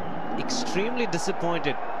 I'd be extremely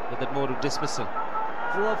disappointed with that mode of dismissal.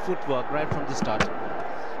 Poor footwork right from the start.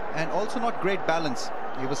 And also not great balance.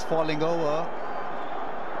 He was falling over,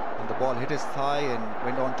 and the ball hit his thigh and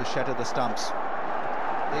went on to shatter the stumps.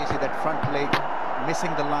 There you see that front leg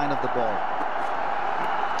missing the line of the ball.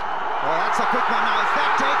 Oh, that's a quick one now. Is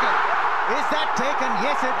that taken? Is that taken?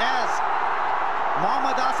 Yes, it has.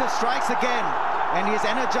 Mohammad Asif strikes again, and he's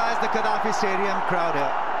energized the Gaddafi Stadium crowd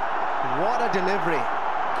here. What a delivery.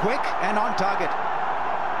 Quick and on target.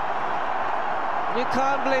 You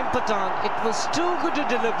can't blame Pathan. It was too good a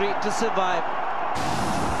delivery to survive.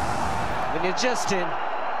 When you're just in,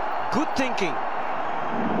 good thinking.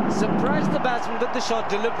 Surprised the batsman with the short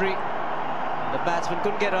delivery. The batsman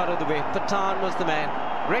couldn't get out of the way. Pathan was the man.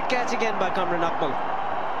 Great catch again by Kamran Akmal.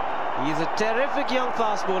 He's a terrific young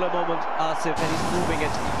fast bowler, Mohammad Asif, and he's proving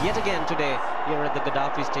it yet again today here at the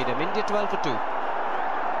Gaddafi Stadium. India 12 for 2.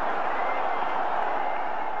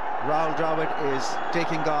 Rahul Dravid is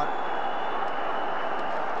taking guard.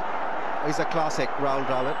 He's a classic, Rahul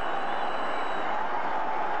Dravid.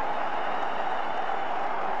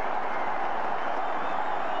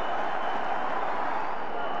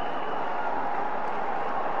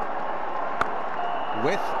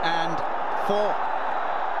 Width and 4.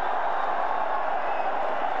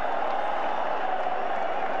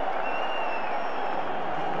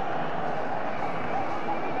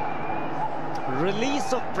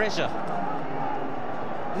 Release of pressure.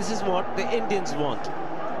 This is what the Indians want.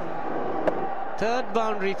 Third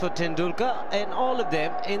boundary for Tendulkar, and all of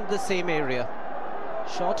them in the same area.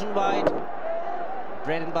 Short and wide,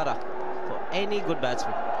 bread and butter for any good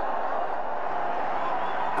batsman.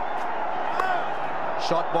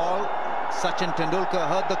 Short ball. Sachin Tendulkar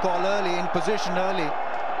heard the call early, in position early.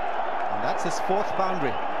 And that's his 4th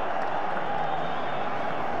boundary.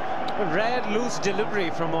 A rare loose delivery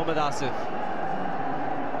from Mohammad Asif.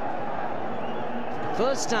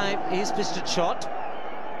 First time he's pitched it short.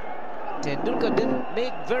 Tendulkar didn't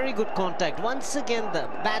make very good contact. Once again the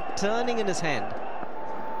bat turning in his hand.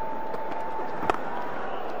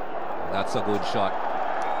 That's a good shot.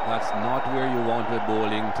 That's not where you want to be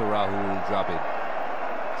bowling to Rahul Dravid.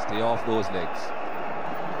 Stay off those legs.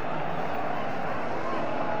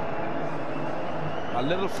 A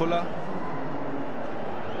little fuller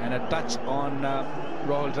and a touch on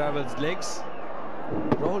Rahul Dravid's legs.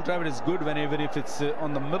 Rahul Dravid is good whenever if it's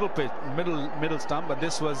on the middle stump, but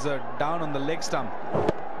this was down on the leg stump.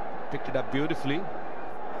 Picked it up beautifully.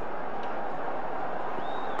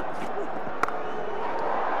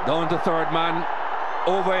 Down to third man,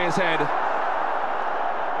 over his head.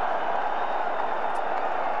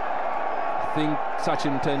 I think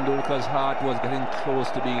Sachin Tendulkar's heart was getting close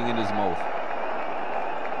to being in his mouth.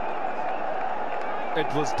 It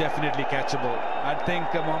was definitely catchable. I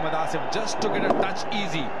think Mohammad Asif just took it a touch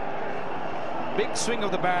easy. Big swing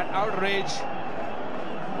of the bat, outrage.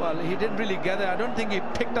 Well, he didn't really gather. I don't think he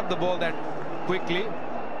picked up the ball that quickly.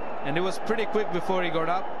 And it was pretty quick before he got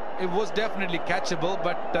up. It was definitely catchable,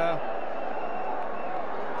 but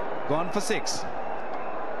gone for 6.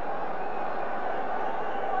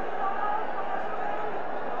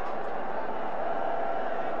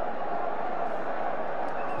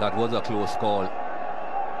 That was a close call.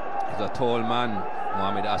 He's a tall man,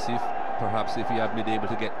 Mohammad Asif. Perhaps if he had been able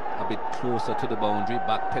to get a bit closer to the boundary,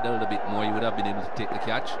 backpedaled a bit more, he would have been able to take the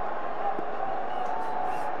catch.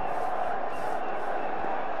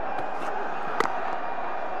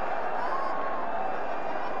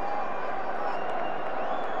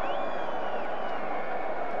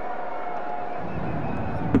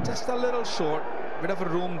 Just a little short, bit of a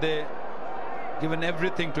room there, given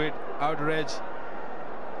everything to it, outer edge.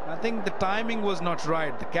 I think the timing was not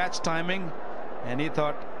right, the catch timing, and he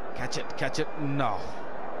thought, catch it, no.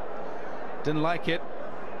 Didn't like it.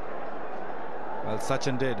 Well,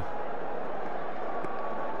 Sachin did.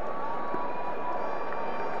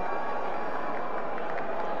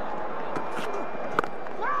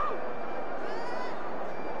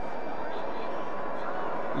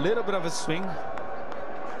 Little bit of a swing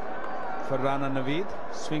for Rana Naveed,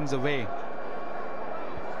 swings away.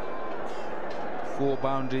 4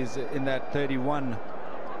 boundaries in that 31.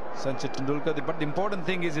 Sachin Tendulkar, but the important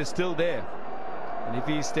thing is he's still there, and if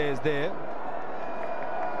he stays there,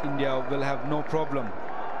 India will have no problem.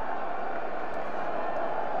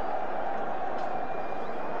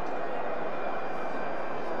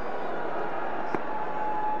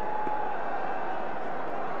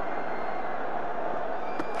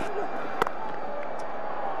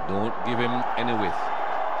 Don't give him any width.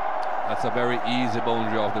 That's a very easy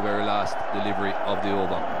boundary off the very last delivery of the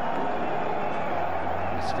over.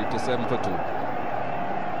 It's 57 for 2.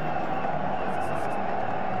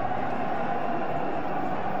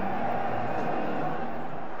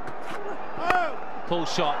 Pull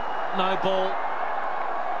shot, no ball,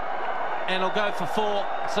 and he'll go for 4.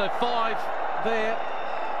 So 5 there.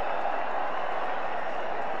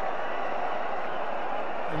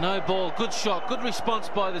 No ball, good shot, good response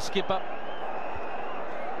by the skipper.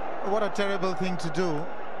 What a terrible thing to do.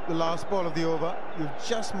 The last ball of the over, you've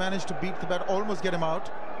just managed to beat the bat, almost get him out.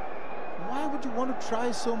 Why would you want to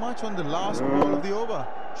try so much on the last ball of the over?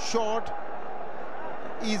 Short,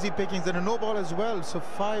 easy pickings, and a no ball as well. So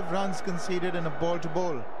 5 runs conceded and a ball to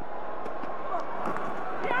bowl.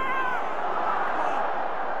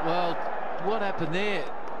 Well, what happened there?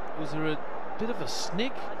 Was there a bit of a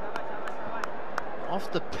snick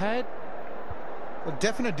off the pad? A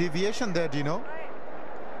definite deviation there, do you know?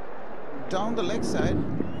 Down the leg side,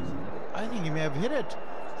 I think he may have hit it,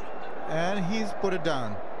 and he's put it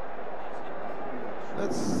down.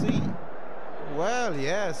 Let's see. Well,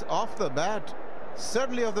 yes, off the bat,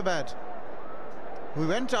 certainly off the bat. We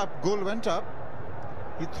went up, goal went up.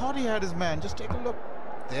 He thought he had his man. Just take a look.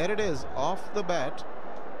 There it is, off the bat.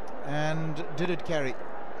 And did it carry?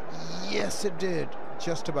 Yes, it did,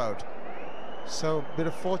 just about. So, bit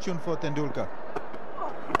of fortune for Tendulkar.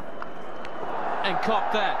 and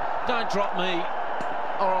cop that. Don't drop me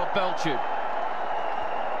or I'll belt you.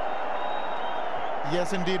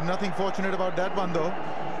 Yes, indeed. Nothing fortunate about that one, though.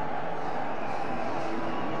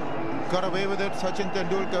 Got away with it, Sachin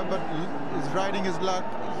Tendulkar, but is riding his luck.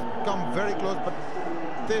 He's come very close, but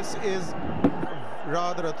this is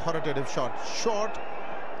rather authoritative shot. Short,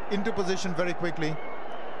 into position very quickly,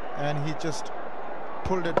 and he just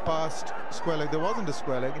pulled it past square leg. There wasn't a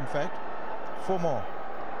square leg, in fact. 4 more.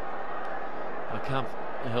 I can't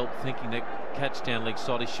help thinking that catch down leg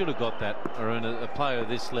side, he should have got that. Arun, a player of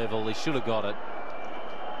this level, he should have got it.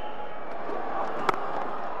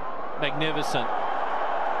 Magnificent.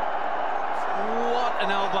 What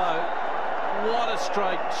an elbow. What a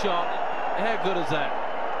straight shot. How good is that?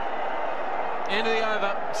 End of the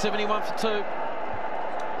over, 71 for 2.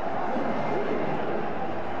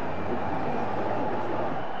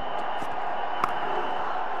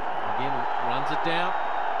 Again, runs it down,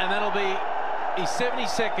 and that'll be his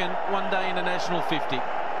 72nd one-day international 50.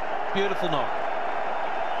 Beautiful knock.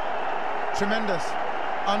 Tremendous.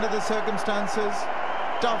 Under the circumstances,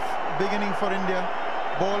 tough beginning for India.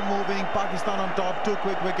 Ball moving, Pakistan on top, 2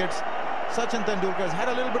 quick wickets. Sachin Tendulkar has had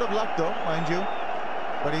a little bit of luck though, mind you,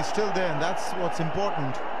 but he's still there, and that's what's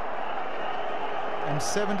important. And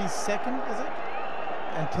 72nd, is it?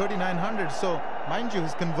 And 3900. So, mind you,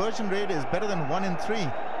 his conversion rate is better than 1 in 3.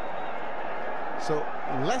 So,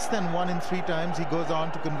 less than 1 in 3 times he goes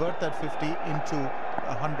on to convert that 50 into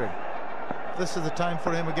 100. This is the time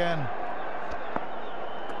for him again.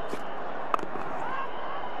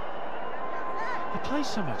 He plays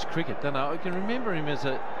so much cricket, don't I? I can remember him as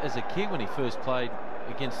a kid when he first played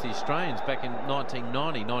against the Australians back in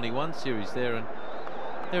 1990-91 series there, and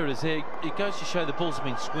there it is. There it goes to show the balls have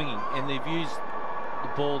been swinging, and they've used the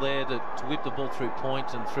ball there to whip the ball through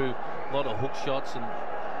points and through a lot of hook shots. And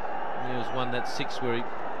there was one, that 6, where he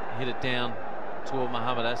hit it down toward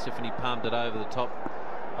Muhammad Asif and he palmed it over the top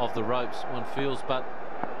of the ropes, one feels. But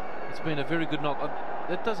it's been a very good knock.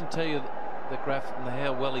 That doesn't tell you the graph and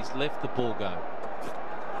how well he's left the ball go.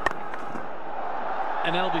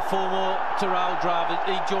 And that'll be 4 more to Rahul Dravid.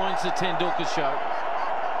 He joins the Tendulkar show.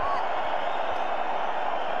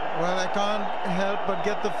 Well, I can't help but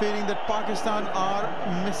get the feeling that Pakistan are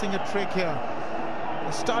missing a trick here.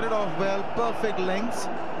 They started off well, perfect lengths,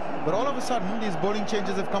 but all of a sudden these bowling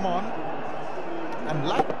changes have come on. And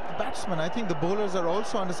like the batsmen, I think the bowlers are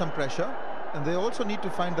also under some pressure, and they also need to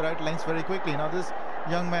find the right lengths very quickly. Now this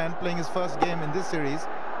young man playing his first game in this series,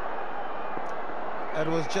 it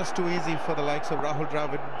was just too easy for the likes of Rahul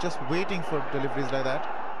Dravid, just waiting for deliveries like that.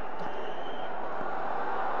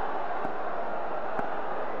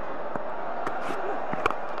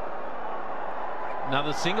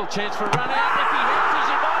 Another single chance for a run out. If he hits it,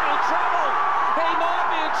 he might be in trouble. He might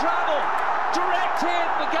be in trouble. Direct hit.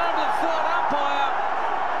 We're going to the 3rd umpire.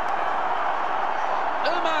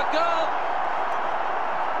 Umar Gul.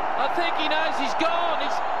 I think he knows he's gone.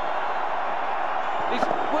 He's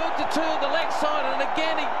worked it to the leg side, and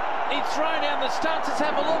again he's thrown down the stumps. Let's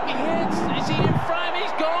have a look. He hits. Is he in frame?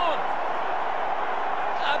 He's gone.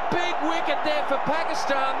 A big wicket there for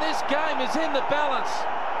Pakistan. This game is in the balance.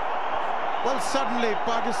 Well, suddenly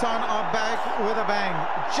Pakistan are back with a bang.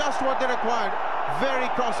 Just what they required. Very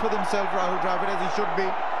cross with himself, Rahul Dravid, as he should be.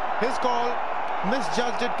 His call,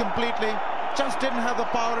 misjudged it completely. Just didn't have the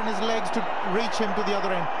power in his legs to reach him to the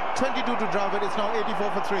other end. 22 to Dravid. It's now 84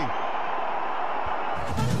 for 3.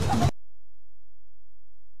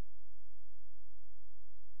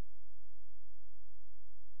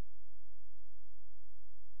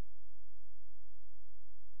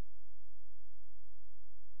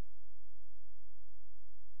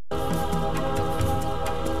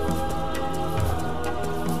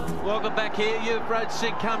 Welcome back here.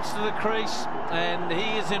 Yuvraj comes to the crease, and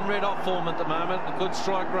he is in red hot form at the moment. A good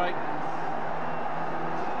strike rate.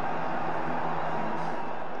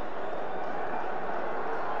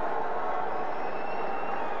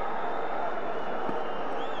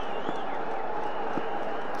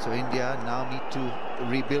 So India now need to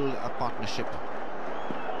rebuild a partnership.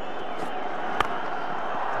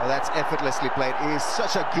 Oh, that's effortlessly played. He is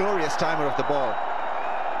such a glorious timer of the ball.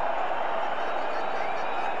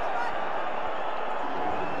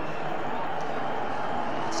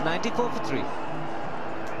 It's 94 for 3.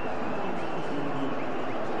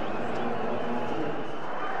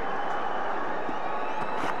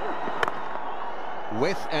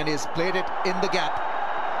 And he's played it in the gap.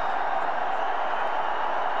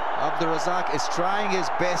 Razzaq is trying his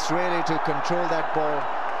best really to control that ball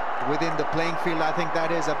within the playing field. I think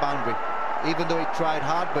that is a boundary, even though he tried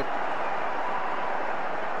hard, but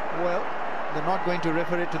well, they're not going to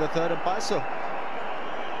refer it to the 3rd umpire, so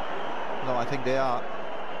No, I think they are.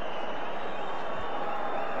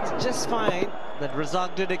 It's just fine that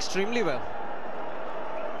Razzaq did extremely well.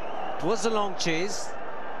 It was a long chase.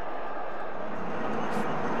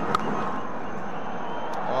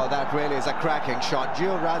 Oh, that really is a cracking shot.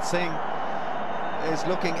 Yuvraj Singh is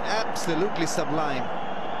looking absolutely sublime.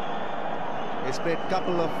 He's played a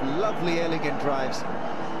couple of lovely, elegant drives.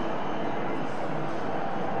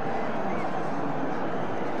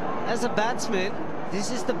 As a batsman,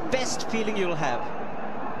 this is the best feeling you'll have.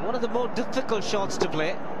 One of the more difficult shots to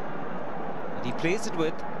play. And he plays it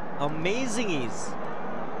with amazing ease.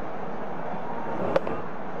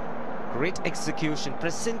 Great execution,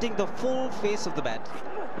 presenting the full face of the bat.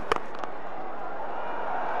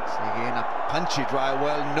 So again, a punchy drive.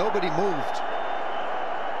 Well, nobody moved.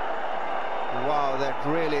 Wow, that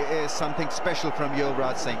really is something special from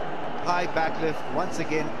Yuvraj Singh. High backlift, once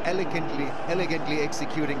again, elegantly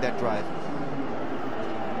executing that drive.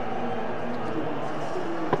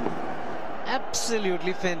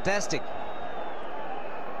 Absolutely fantastic.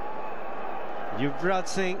 Yuvraj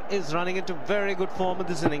Singh is running into very good form in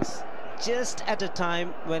this innings, just at a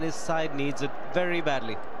time when his side needs it very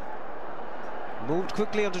badly. Moved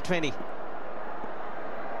quickly onto 20.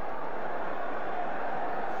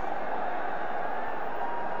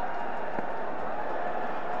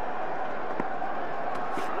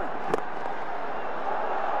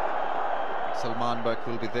 Salman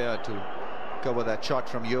will be there to cover that shot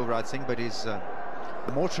from Yuvraj Singh, but he's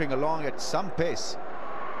motoring along at some pace.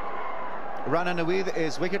 Rana Naveed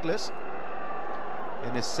is wicketless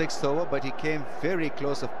in his 6th over, but he came very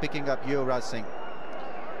close of picking up Yuvraj Singh.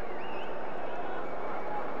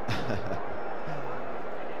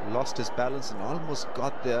 Lost his balance and almost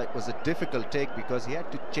got there. It was a difficult take because he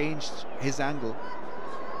had to change his angle.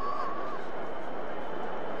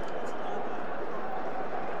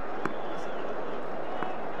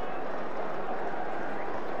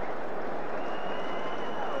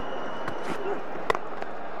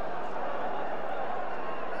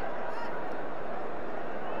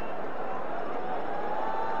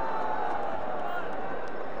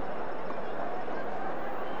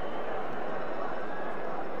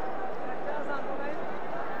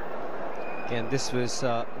 Again, this was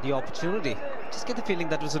the opportunity. Just get the feeling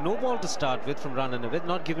that was a no ball to start with from Rana Naveed,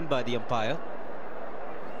 not given by the umpire.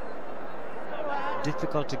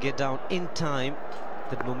 Difficult to get down in time.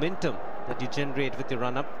 That momentum that you generate with the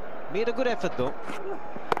run-up. Made a good effort though.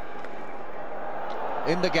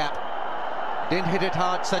 In the gap. Didn't hit it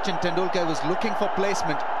hard. Sachin Tendulkar was looking for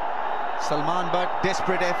placement. Salman Butt,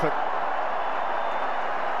 desperate effort.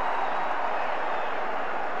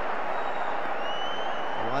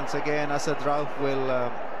 Once again, Asad Rauf will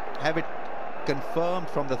have it confirmed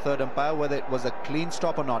from the 3rd umpire whether it was a clean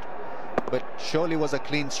stop or not, but surely was a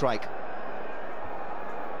clean strike.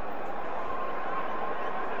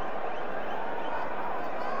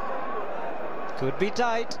 Could be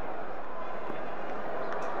tight.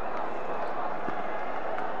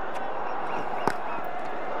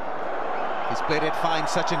 He's played it fine,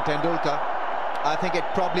 Sachin Tendulkar. I think it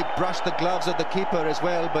probably brushed the gloves of the keeper as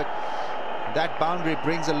well, but that boundary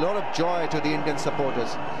brings a lot of joy to the Indian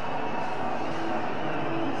supporters.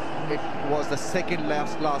 It was the second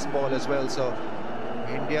last ball as well, so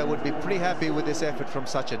India would be pretty happy with this effort from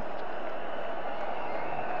Sachin.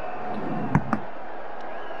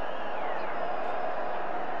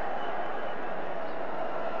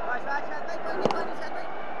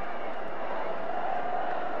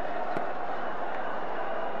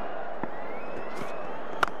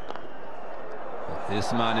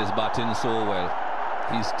 This man is batting so well.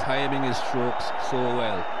 He's timing his strokes so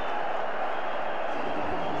well.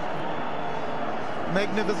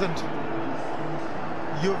 Magnificent.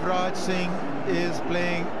 Yuvraj Singh is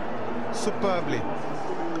playing superbly.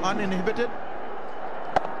 Uninhibited.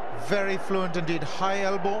 Very fluent indeed. High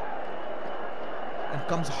elbow. And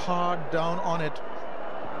comes hard down on it.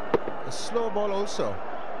 A slow ball also.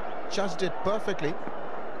 Judged it perfectly.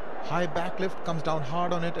 High backlift, comes down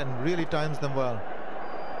hard on it and really times them well.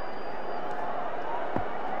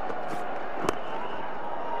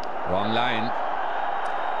 Wrong line.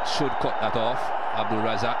 Should cut that off. Abdul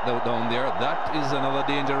Razzaq down there. That is another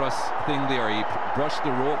dangerous thing there. He brushed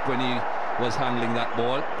the rope when he was handling that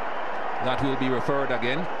ball. That will be referred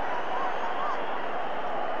again.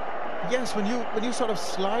 Yes, when you sort of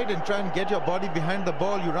slide and try and get your body behind the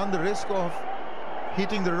ball, you run the risk of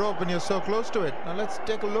hitting the rope when you're so close to it. Now let's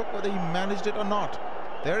take a look whether he managed it or not.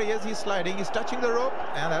 There he is, he's sliding, he's touching the rope,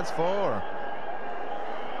 and that's 4.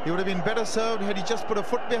 He would have been better served had he just put a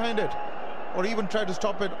foot behind it, or even tried to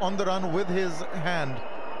stop it on the run with his hand.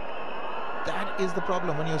 That is the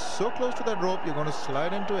problem. When you're so close to that rope, you're going to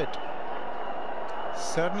slide into it.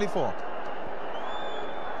 Certainly 4.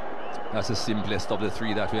 That's the simplest of the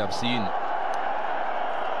 3 that we have seen.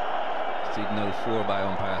 Signal 4 by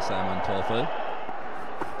umpire Simon Toffel.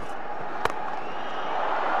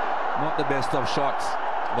 Not the best of shots,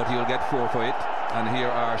 but he'll get 4 for it. And here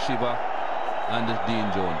are Shiva and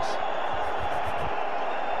Dean Jones.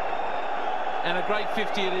 And a great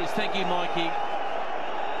 50 it is. Thank you, Mikey.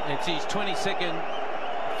 It's his 22nd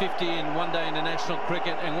 50 in one-day international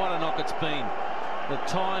cricket, and what a knock it's been. The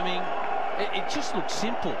timing, it just looks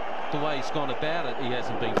simple the way he's gone about it. He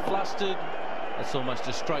hasn't been flustered. It's almost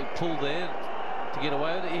a straight pull there to get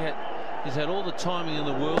away with it. He's had all the timing in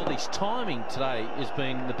the world. His timing today has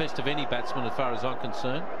been the best of any batsman as far as I'm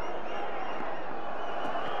concerned.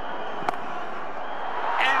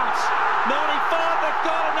 Out! 95, they've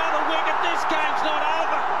got another wicket. This game's not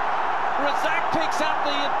over. Razzaq picks up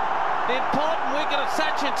the important wicket of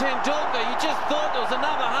Sachin Tendulkar. You just thought there was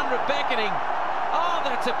another 100 beckoning. Oh,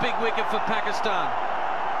 that's a big wicket for Pakistan.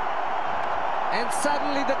 And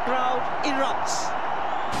suddenly the crowd erupts.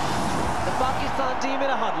 The Pakistan team in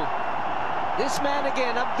a huddle. This man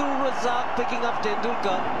again, Abdul Razzaq, picking up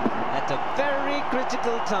Tendulkar at a very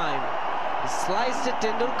critical time. He sliced at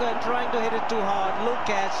Tendulkar and trying to hit it too hard. Low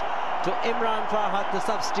catch to Imran Farhat, the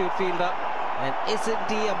substitute fielder. And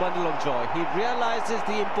isn't he a bundle of joy? He realizes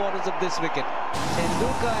the importance of this wicket.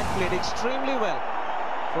 Tendulkar had played extremely well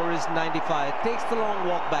for his 95. Takes the long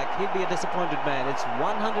walk back. He'll be a disappointed man. It's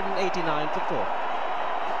 189 for 4.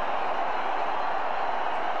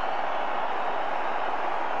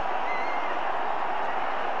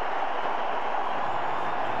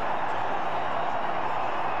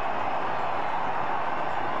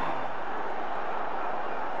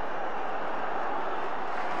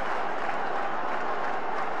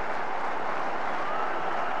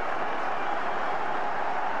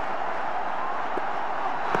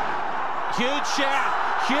 Huge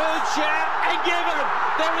shout, and give it.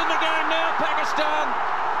 They're in the game now, Pakistan.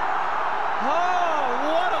 Oh,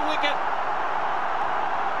 what a wicket.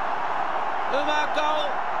 Umar goal,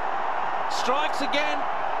 strikes again.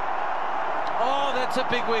 Oh, that's a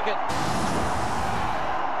big wicket.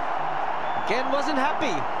 Again, wasn't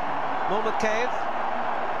happy. Mohammad Kaif.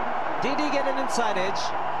 Did he get an inside edge?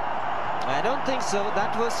 I don't think so.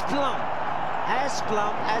 That was plumb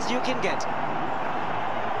as you can get.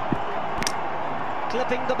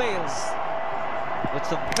 Clipping the bails.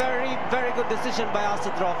 It's a very, very good decision by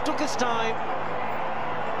Asif. Took his time.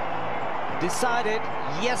 Decided,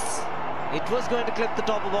 yes, it was going to clip the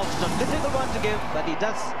top of off stump. Difficult one to give, but he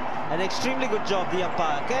does an extremely good job, the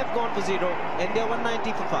umpire. Kev gone for 0. India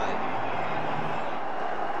 190 for 5.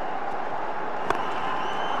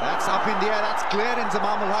 That's up in the air. That's clear in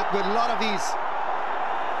Zamamul Haq with a lot of ease.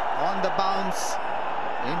 On the bounce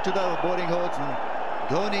into the boarding holes. And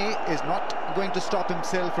Dhoni is not going to stop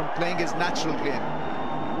himself from playing his natural game.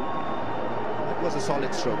 It was a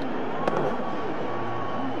solid stroke.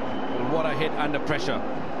 What a hit under pressure.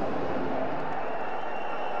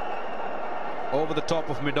 Over the top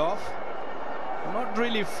of mid-off. Not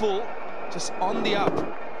really full, just on the up.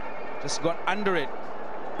 Just got under it.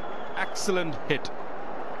 Excellent hit.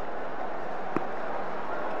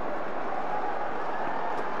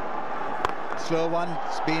 Slow one.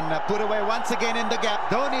 It's been put away once again in the gap.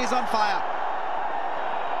 Dhoni is on fire.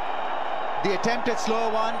 The attempted slow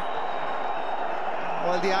one.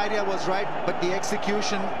 Well, the idea was right, but the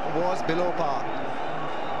execution was below par.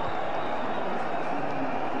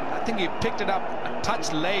 I think he picked it up a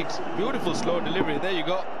touch late. Beautiful slow delivery. There you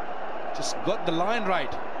go. Just got the line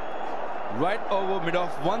right. Right over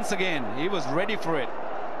mid-off once again. He was ready for it.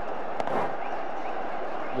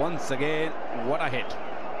 Once again, what a hit.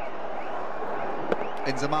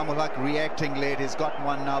 Zamamul Haq reacting late. He's got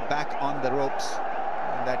one now back on the ropes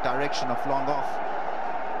in that direction of long off.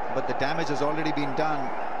 But the damage has already been done.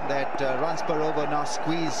 That runs per over now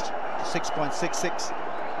squeezed to 6.66.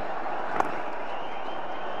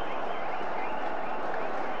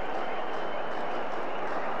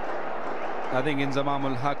 I think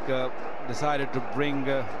Zamamul Haq decided to bring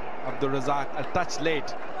Abdul Razzaq a touch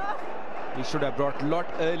late. He should have brought a lot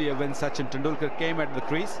earlier when Sachin Tendulkar came at the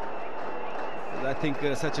crease. I think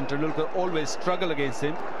Sachin Tendulkar always struggled against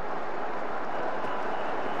him.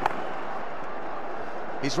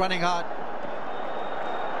 He's running hard.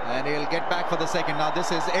 And he'll get back for the second. Now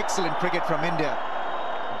this is excellent cricket from India.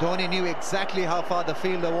 Dhoni knew exactly how far the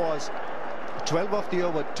fielder was. 12 off the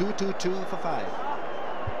over, 2-2-2 for 5.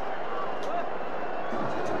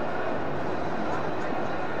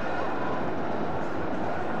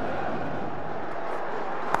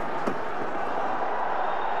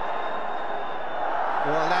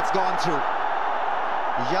 Well, that's gone through.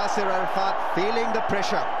 Yasir Arafat feeling the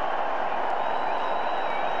pressure.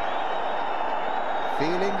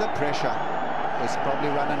 Feeling the pressure. It's probably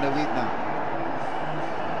run under Naveed now.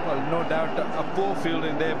 Well, no doubt a poor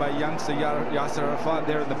fielding there by youngster Yasir Arafat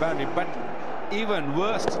there at the boundary. But even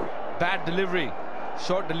worse, bad delivery.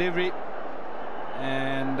 Short delivery.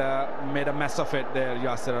 And made a mess of it there,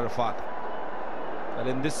 Yasir Arafat. But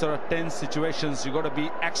in this sort of tense situations, you got to be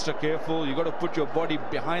extra careful. You got to put your body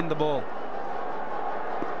behind the ball.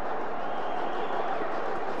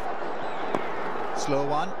 Slow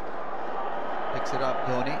one. Picks it up,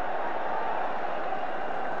 Dhoni.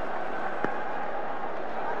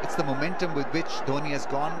 It's the momentum with which Dhoni has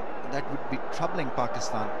gone that would be troubling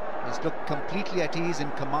Pakistan. He's looked completely at ease,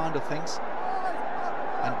 in command of things.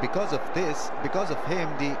 And because of this, because of him,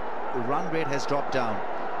 the run rate has dropped down.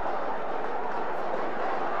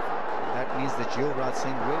 That means that Yuvraj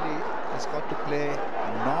Singh really has got to play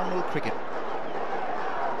normal cricket.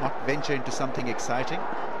 Not venture into something exciting.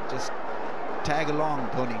 Just tag along,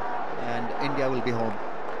 Dhoni, and India will be home.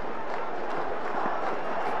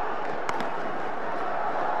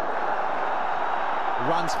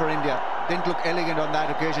 Runs for India. Didn't look elegant on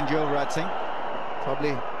that occasion, Yuvraj Singh.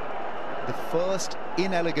 Probably the first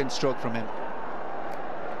inelegant stroke from him.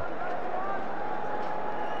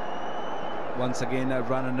 Once again, a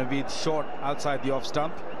run and Naveed short outside the off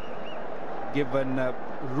stump. Given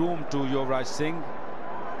room to Yuvraj Singh.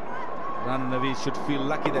 Run and Naveed should feel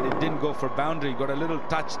lucky that it didn't go for boundary. Got a little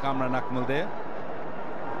touch, Kamran Akmal there.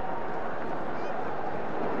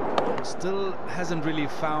 Still hasn't really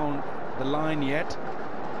found the line yet.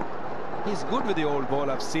 He's good with the old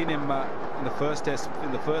ball. I've seen him in the first test,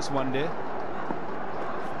 in the first one day.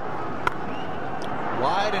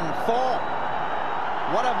 Wide and 4.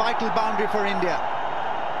 What a vital boundary for India.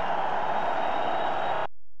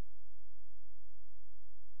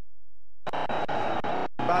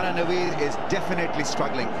 Naveed is definitely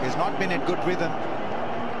struggling. He's not been in good rhythm.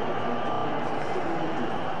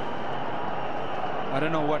 I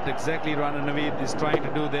don't know what exactly Rana Naveed is trying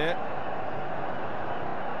to do there.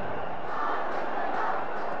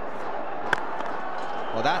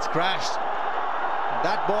 Well, that's crashed.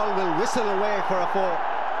 That ball will whistle away for a 4.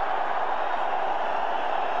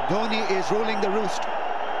 Dhoni is ruling the roost.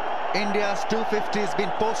 India's 250 has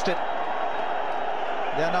been posted.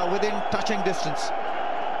 They are now within touching distance.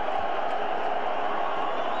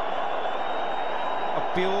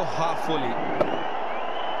 Pure half volley.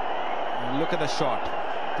 And look at the shot.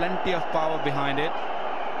 Plenty of power behind it.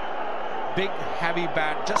 Big heavy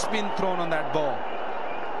bat just been thrown on that ball.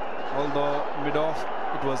 Although mid-off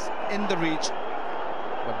it was in the reach,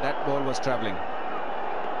 but that ball was travelling.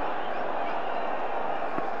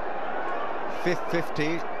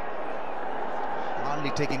 50,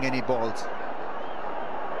 hardly taking any balls.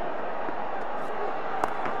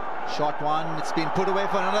 Shot one, it's been put away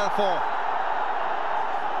for another 4.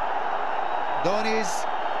 Dhoni's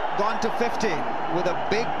gone to 50 with a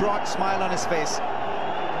big broad smile on his face.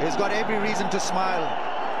 He's got every reason to smile.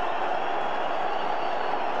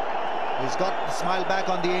 He's got the smile back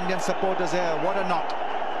on the Indian supporters here. What a knock.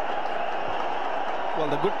 Well,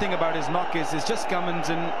 the good thing about his knock is it's just comes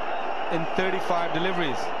in 35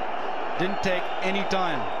 deliveries. Didn't take any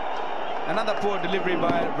time. Another poor delivery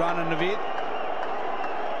by Rana Naveed.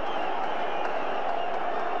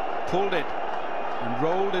 Pulled it and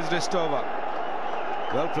rolled his wrist over.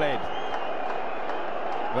 Well played.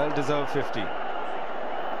 Well deserved 50.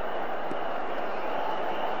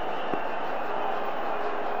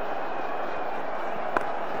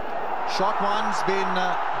 Shot one's been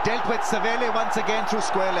dealt with severely once again through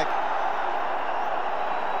square leg.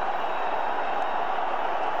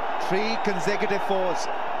 3 consecutive 4s.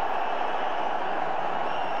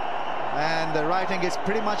 And the writing is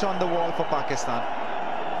pretty much on the wall for Pakistan.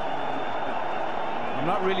 I'm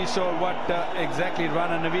not really sure what exactly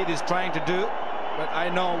Rana Naveed is trying to do, but I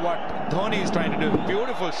know what Dhoni is trying to do.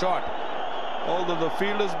 Beautiful shot. Although the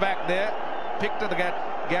fielder's back there, picked at the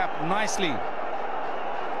gap nicely.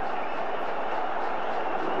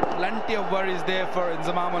 Plenty of worries there for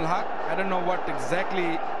Inzamam ul-Haq. I don't know what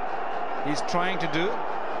exactly he's trying to do.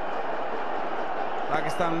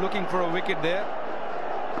 Pakistan looking for a wicket there.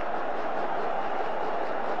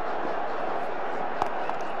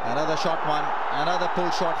 Another shot one, another pull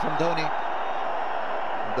shot from Dhoni.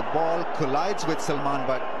 The ball collides with Salman,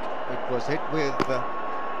 but it was hit with a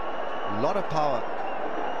lot of power.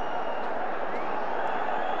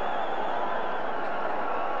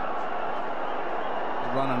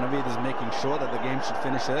 Rana Naveed is making sure that the game should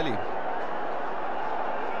finish early.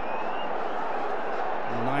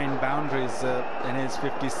 9 boundaries in his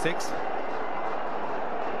 56.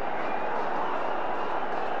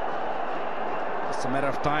 matter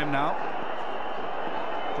of time now.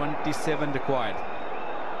 27 required.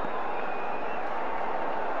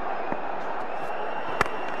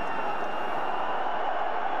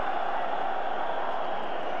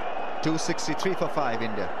 .263 for 5,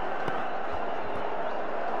 India.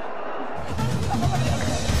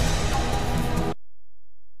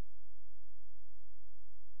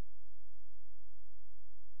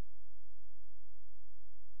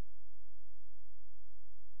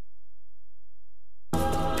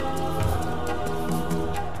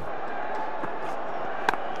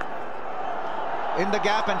 In the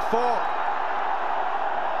gap and 4.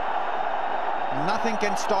 Nothing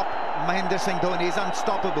can stop Mahendra Singh Dhoni. He's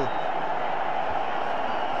unstoppable.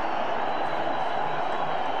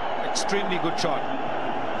 Extremely good shot.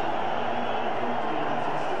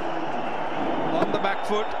 On the back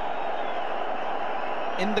foot.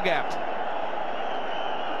 In the gap.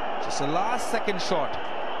 Just a last second shot.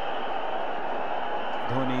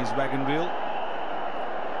 Dhoni's wagon wheel.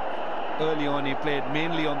 Early on he played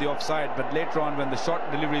mainly on the offside, but later on when the short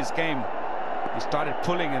deliveries came, he started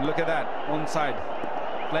pulling, and look at that, onside.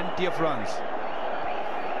 Plenty of runs.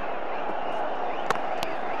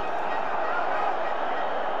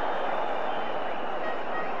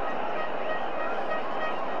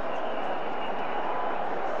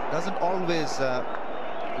 Doesn't always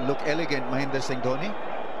look elegant, Mahendra Singh Dhoni,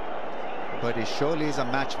 but he surely is a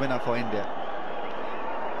match winner for India.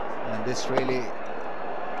 And this really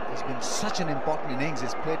has been such an important innings.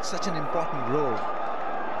 He's played such an important role,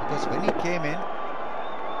 because when he came in,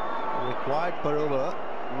 the required per over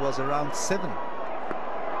was around 7.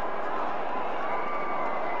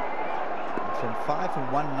 And from 5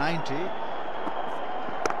 from 190,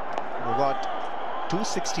 we got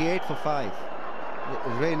 268 for 5. It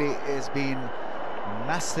really has been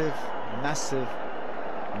massive, massive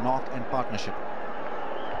knock and partnership.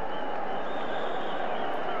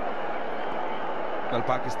 Well,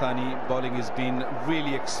 Pakistani bowling has been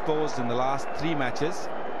really exposed in the last 3 matches.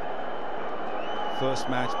 First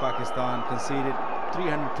match, Pakistan conceded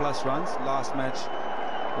 300 plus runs. Last match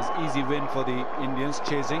was easy win for the Indians,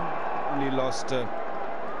 chasing. Only lost 3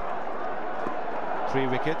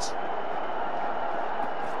 wickets.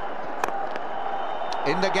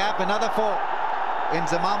 In the gap, another 4.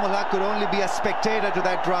 Inzamamul Haq could only be a spectator to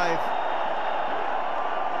that drive.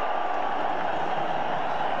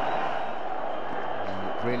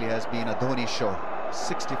 Really has been a Dhoni show.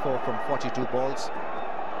 64 from 42 balls.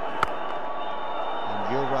 And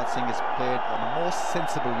Yuvraj Singh has played a most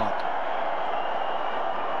sensible knock.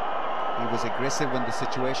 He was aggressive when the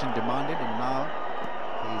situation demanded, and now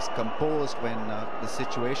he's composed when the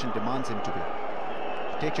situation demands him to be.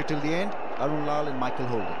 To take you till the end, Arun Lal and Michael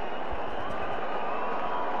Holden.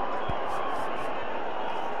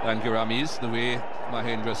 Thank you, Ramiz. The way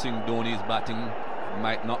Mahendra Singh Dhoni's batting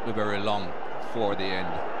might not be very long for the end,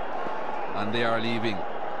 and they are leaving.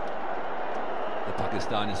 The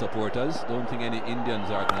Pakistani supporters, don't think any Indians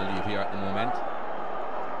are going to leave here at the moment.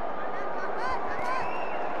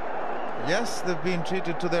 Yes, they've been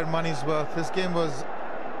treated to their money's worth. This game was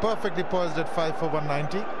perfectly poised at 5 for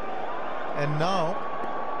 190, and now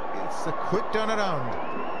it's a quick turnaround.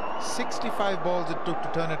 65 balls it took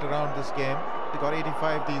to turn it around this game. They got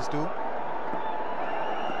 85, these two.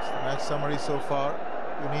 It's the match summary so far.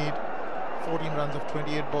 You need 14 runs of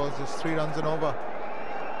 28 balls, just 3 runs and over.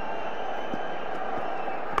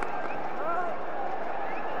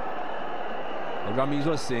 Ramiz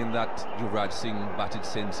was saying that Yuvraj Singh batted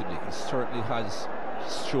sensibly. He certainly has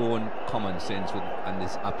shown common sense on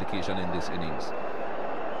this application in this innings.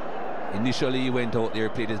 Initially he went out there,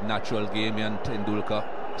 played his natural game, and Tendulkar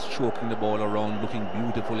stroking the ball around,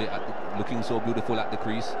 looking so beautiful at the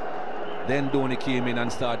crease. Then Dhoni came in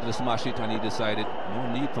and started to smash it, and he decided,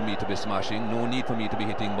 no need for me to be smashing, no need for me to be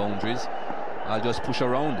hitting boundaries. I'll just push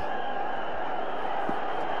around.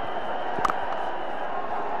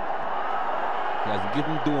 He has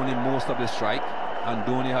given Dhoni most of the strike, and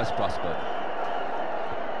Dhoni has prospered.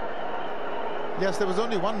 Yes, there was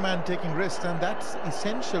only one man taking risks, and that's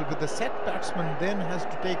essential. With the set batsman then has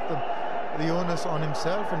to take the onus on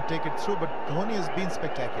himself and take it through, but Dhoni has been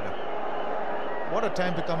spectacular. What a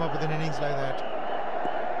time to come up with an innings like that.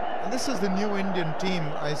 And this is the new Indian team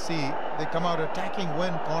I see. They come out attacking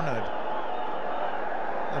when cornered,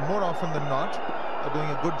 and more often than not are doing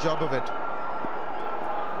a good job of it.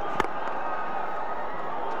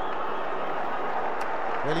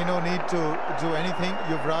 Really no need to do anything.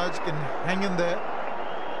 Yuvraj can hang in there.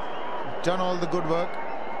 Done all the good work.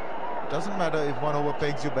 Doesn't matter if one over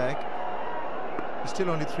pegs you back. He's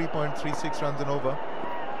still only 3.36 runs and over.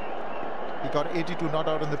 He got 82 not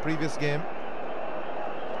out in the previous game.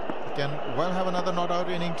 can well have another not-out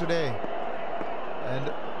inning today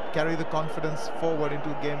and carry the confidence forward into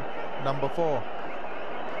game number 4.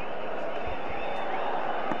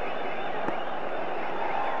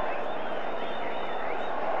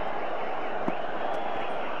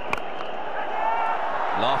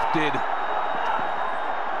 Lofted.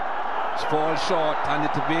 Falls short and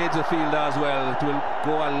it evades the fielder as well. It will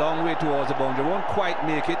go a long way towards the boundary. Won't quite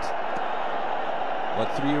make it, but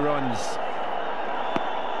 3 runs.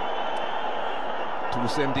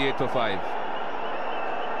 278 for 5.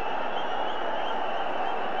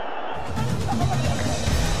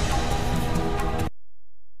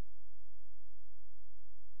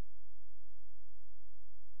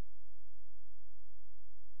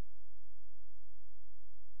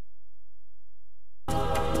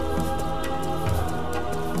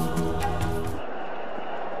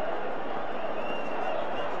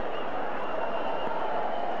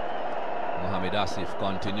 Asif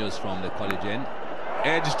continues from the college end,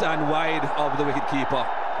 edged and wide of the wicketkeeper.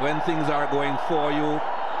 When things are going for you,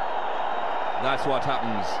 that's what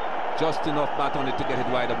happens. Just enough bat on it to get it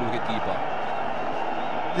wide of the wicketkeeper.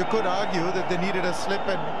 You could argue that they needed a slip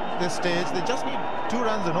at this stage. They just need 2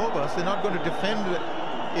 runs and over, so they're not going to defend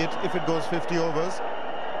it if it goes 50 overs.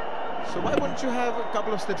 So why wouldn't you have a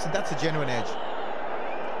couple of slips? And that's a genuine edge.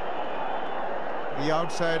 The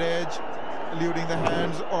outside edge eluding the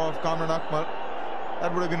hands of Kamran Akmal.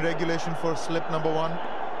 That would have been regulation for slip number 1.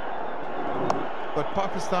 But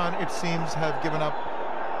Pakistan, it seems, have given up.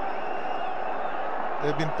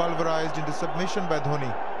 They've been pulverized into submission by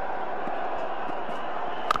Dhoni.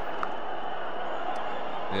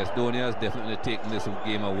 Yes, Dhoni has definitely taken this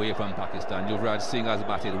game away from Pakistan. Yuvraj Singh has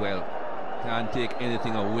batted well. Can't take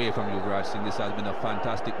anything away from Yuvraj Singh. This has been a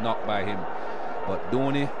fantastic knock by him. But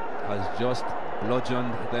Dhoni has just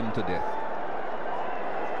bludgeoned them to death.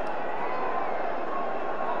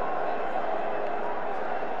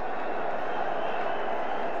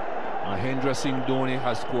 Mahendra Singh Dhoni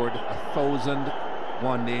has scored 1,000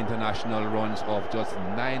 one-day international runs of just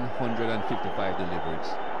 955 deliveries.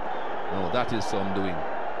 Now that is some doing.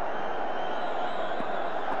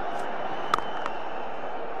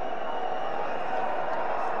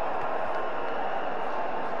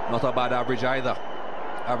 Not a bad average either,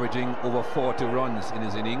 averaging over 40 runs in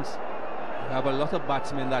his innings. We have a lot of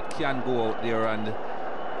batsmen that can go out there and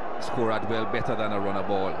score at well better than a runner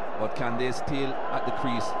ball, but can they steal at the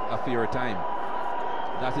crease a fair time?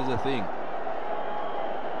 That is the thing.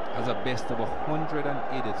 Has a best of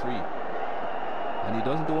 183, and he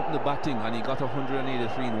doesn't open the batting, and he got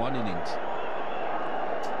 183 in 1 innings.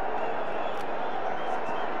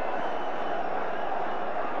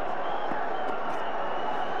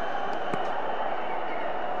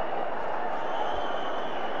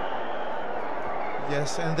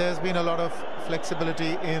 Yes, and there's been a lot of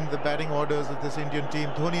flexibility in the batting orders of this Indian team.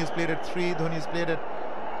 Dhoni has played at 3, Dhoni has played at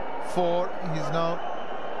 4, he's now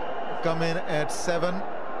come in at 7,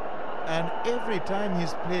 and every time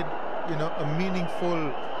he's played, you know, a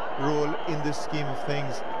meaningful role in this scheme of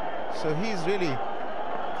things. So he's really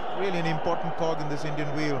an important cog in this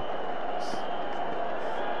Indian wheel.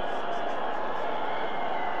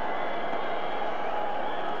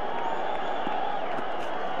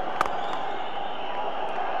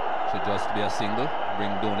 Just be a single, bring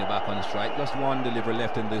Dhoni back on strike. Just 1 delivery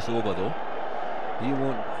left in this over though. He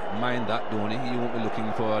won't mind that, Dhoni. He won't be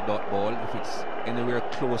looking for a dot ball. If it's anywhere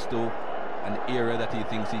close to an area that he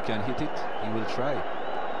thinks he can hit it, he will try.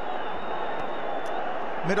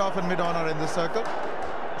 Mid-off and mid-on are in the circle.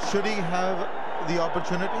 Should he have the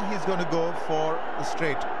opportunity, he's going to go for the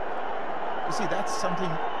straight. You see, that's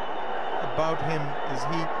something about him, is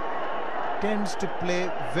he tends to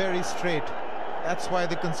play very straight. That's why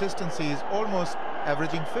the consistency is almost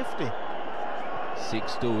averaging 50.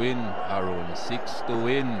 6 to win, Aaron. 6 to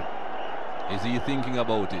win. Is he thinking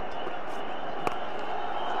about it?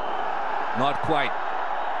 Not quite,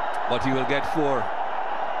 but he will get 4.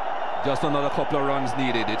 Just another couple of runs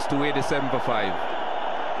needed. It's 287 for 5.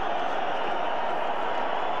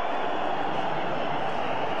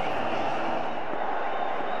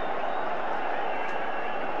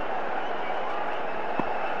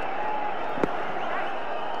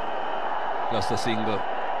 Just a single.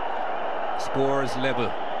 Scores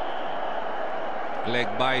level. Leg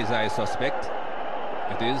buys, I suspect.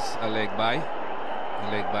 It is a leg buy.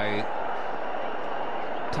 A leg buy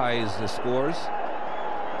ties the scores,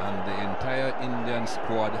 and the entire Indian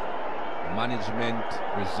squad, management,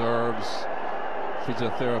 reserves,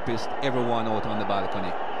 physiotherapist, everyone out on the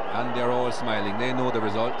balcony, and they're all smiling. They know the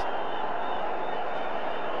result.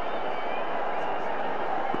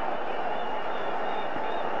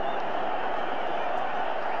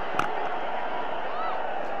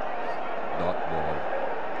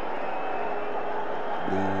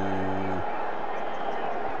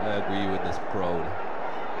 I agree with this crowd.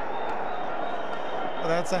 Well,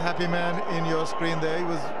 that's a happy man in your screen there. He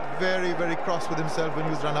was very, very cross with himself when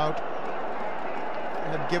he was run out. He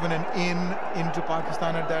had given an into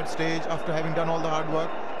Pakistan at that stage after having done all the hard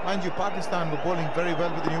work. Mind you, Pakistan were bowling very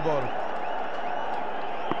well with the new ball.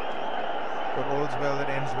 But all's well that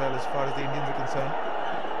ends well as far as the Indians are concerned.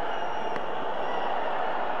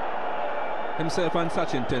 Himself and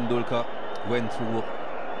Sachin Tendulkar went through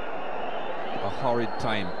a horrid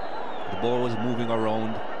time. The ball was moving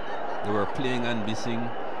around. They were playing and missing,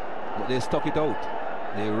 but they stuck it out.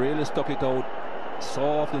 They really stuck it out,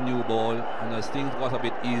 saw off the new ball, and as things got a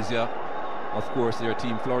bit easier, of course their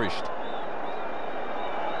team flourished.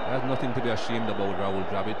 There's nothing to be ashamed about, Rahul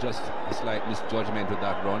Dravid. Just a slight misjudgment with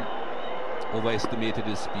that run. Overestimated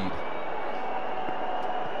his speed.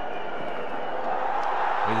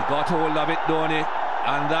 He's got hold of it, Dhoni,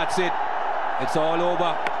 and that's it. It's all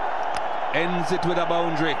over. Ends it with a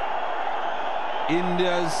boundary.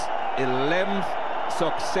 India's 11th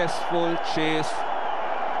successful chase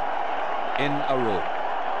in a row.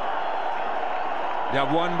 They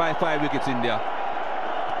have won by 5 wickets, India.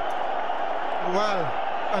 Well,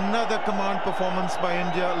 another command performance by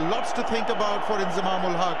India. Lots to think about for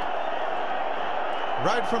Inzamam-ul-Haq.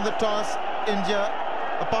 Right from the toss, India,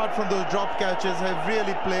 apart from those drop catches, have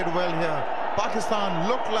really played well here. Pakistan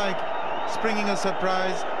looked like springing a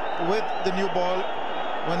surprise with the new ball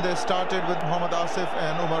when they started with Mohammad Asif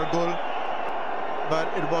and Umar Gul, but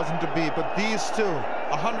it wasn't to be. But these two,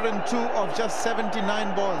 102 of just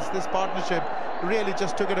 79 balls, this partnership really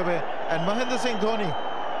just took it away. And Mahendra Singh Dhoni,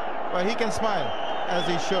 well, he can smile, as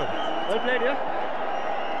he should. Well played, yeah.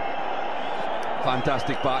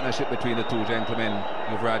 Fantastic partnership between the two gentlemen,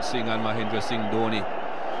 Yuvraj Singh and Mahendra Singh Dhoni.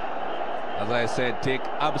 As I said, take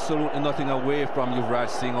absolutely nothing away from Yuvraj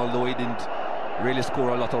Singh, although he didn't really score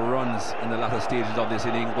a lot of runs in the latter stages of this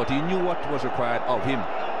inning, but he knew what was required of him.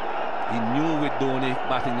 He knew with Dhoni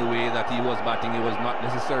batting the way that he was batting, it was not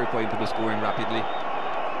necessary for him to be scoring rapidly,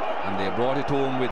 and they brought it home with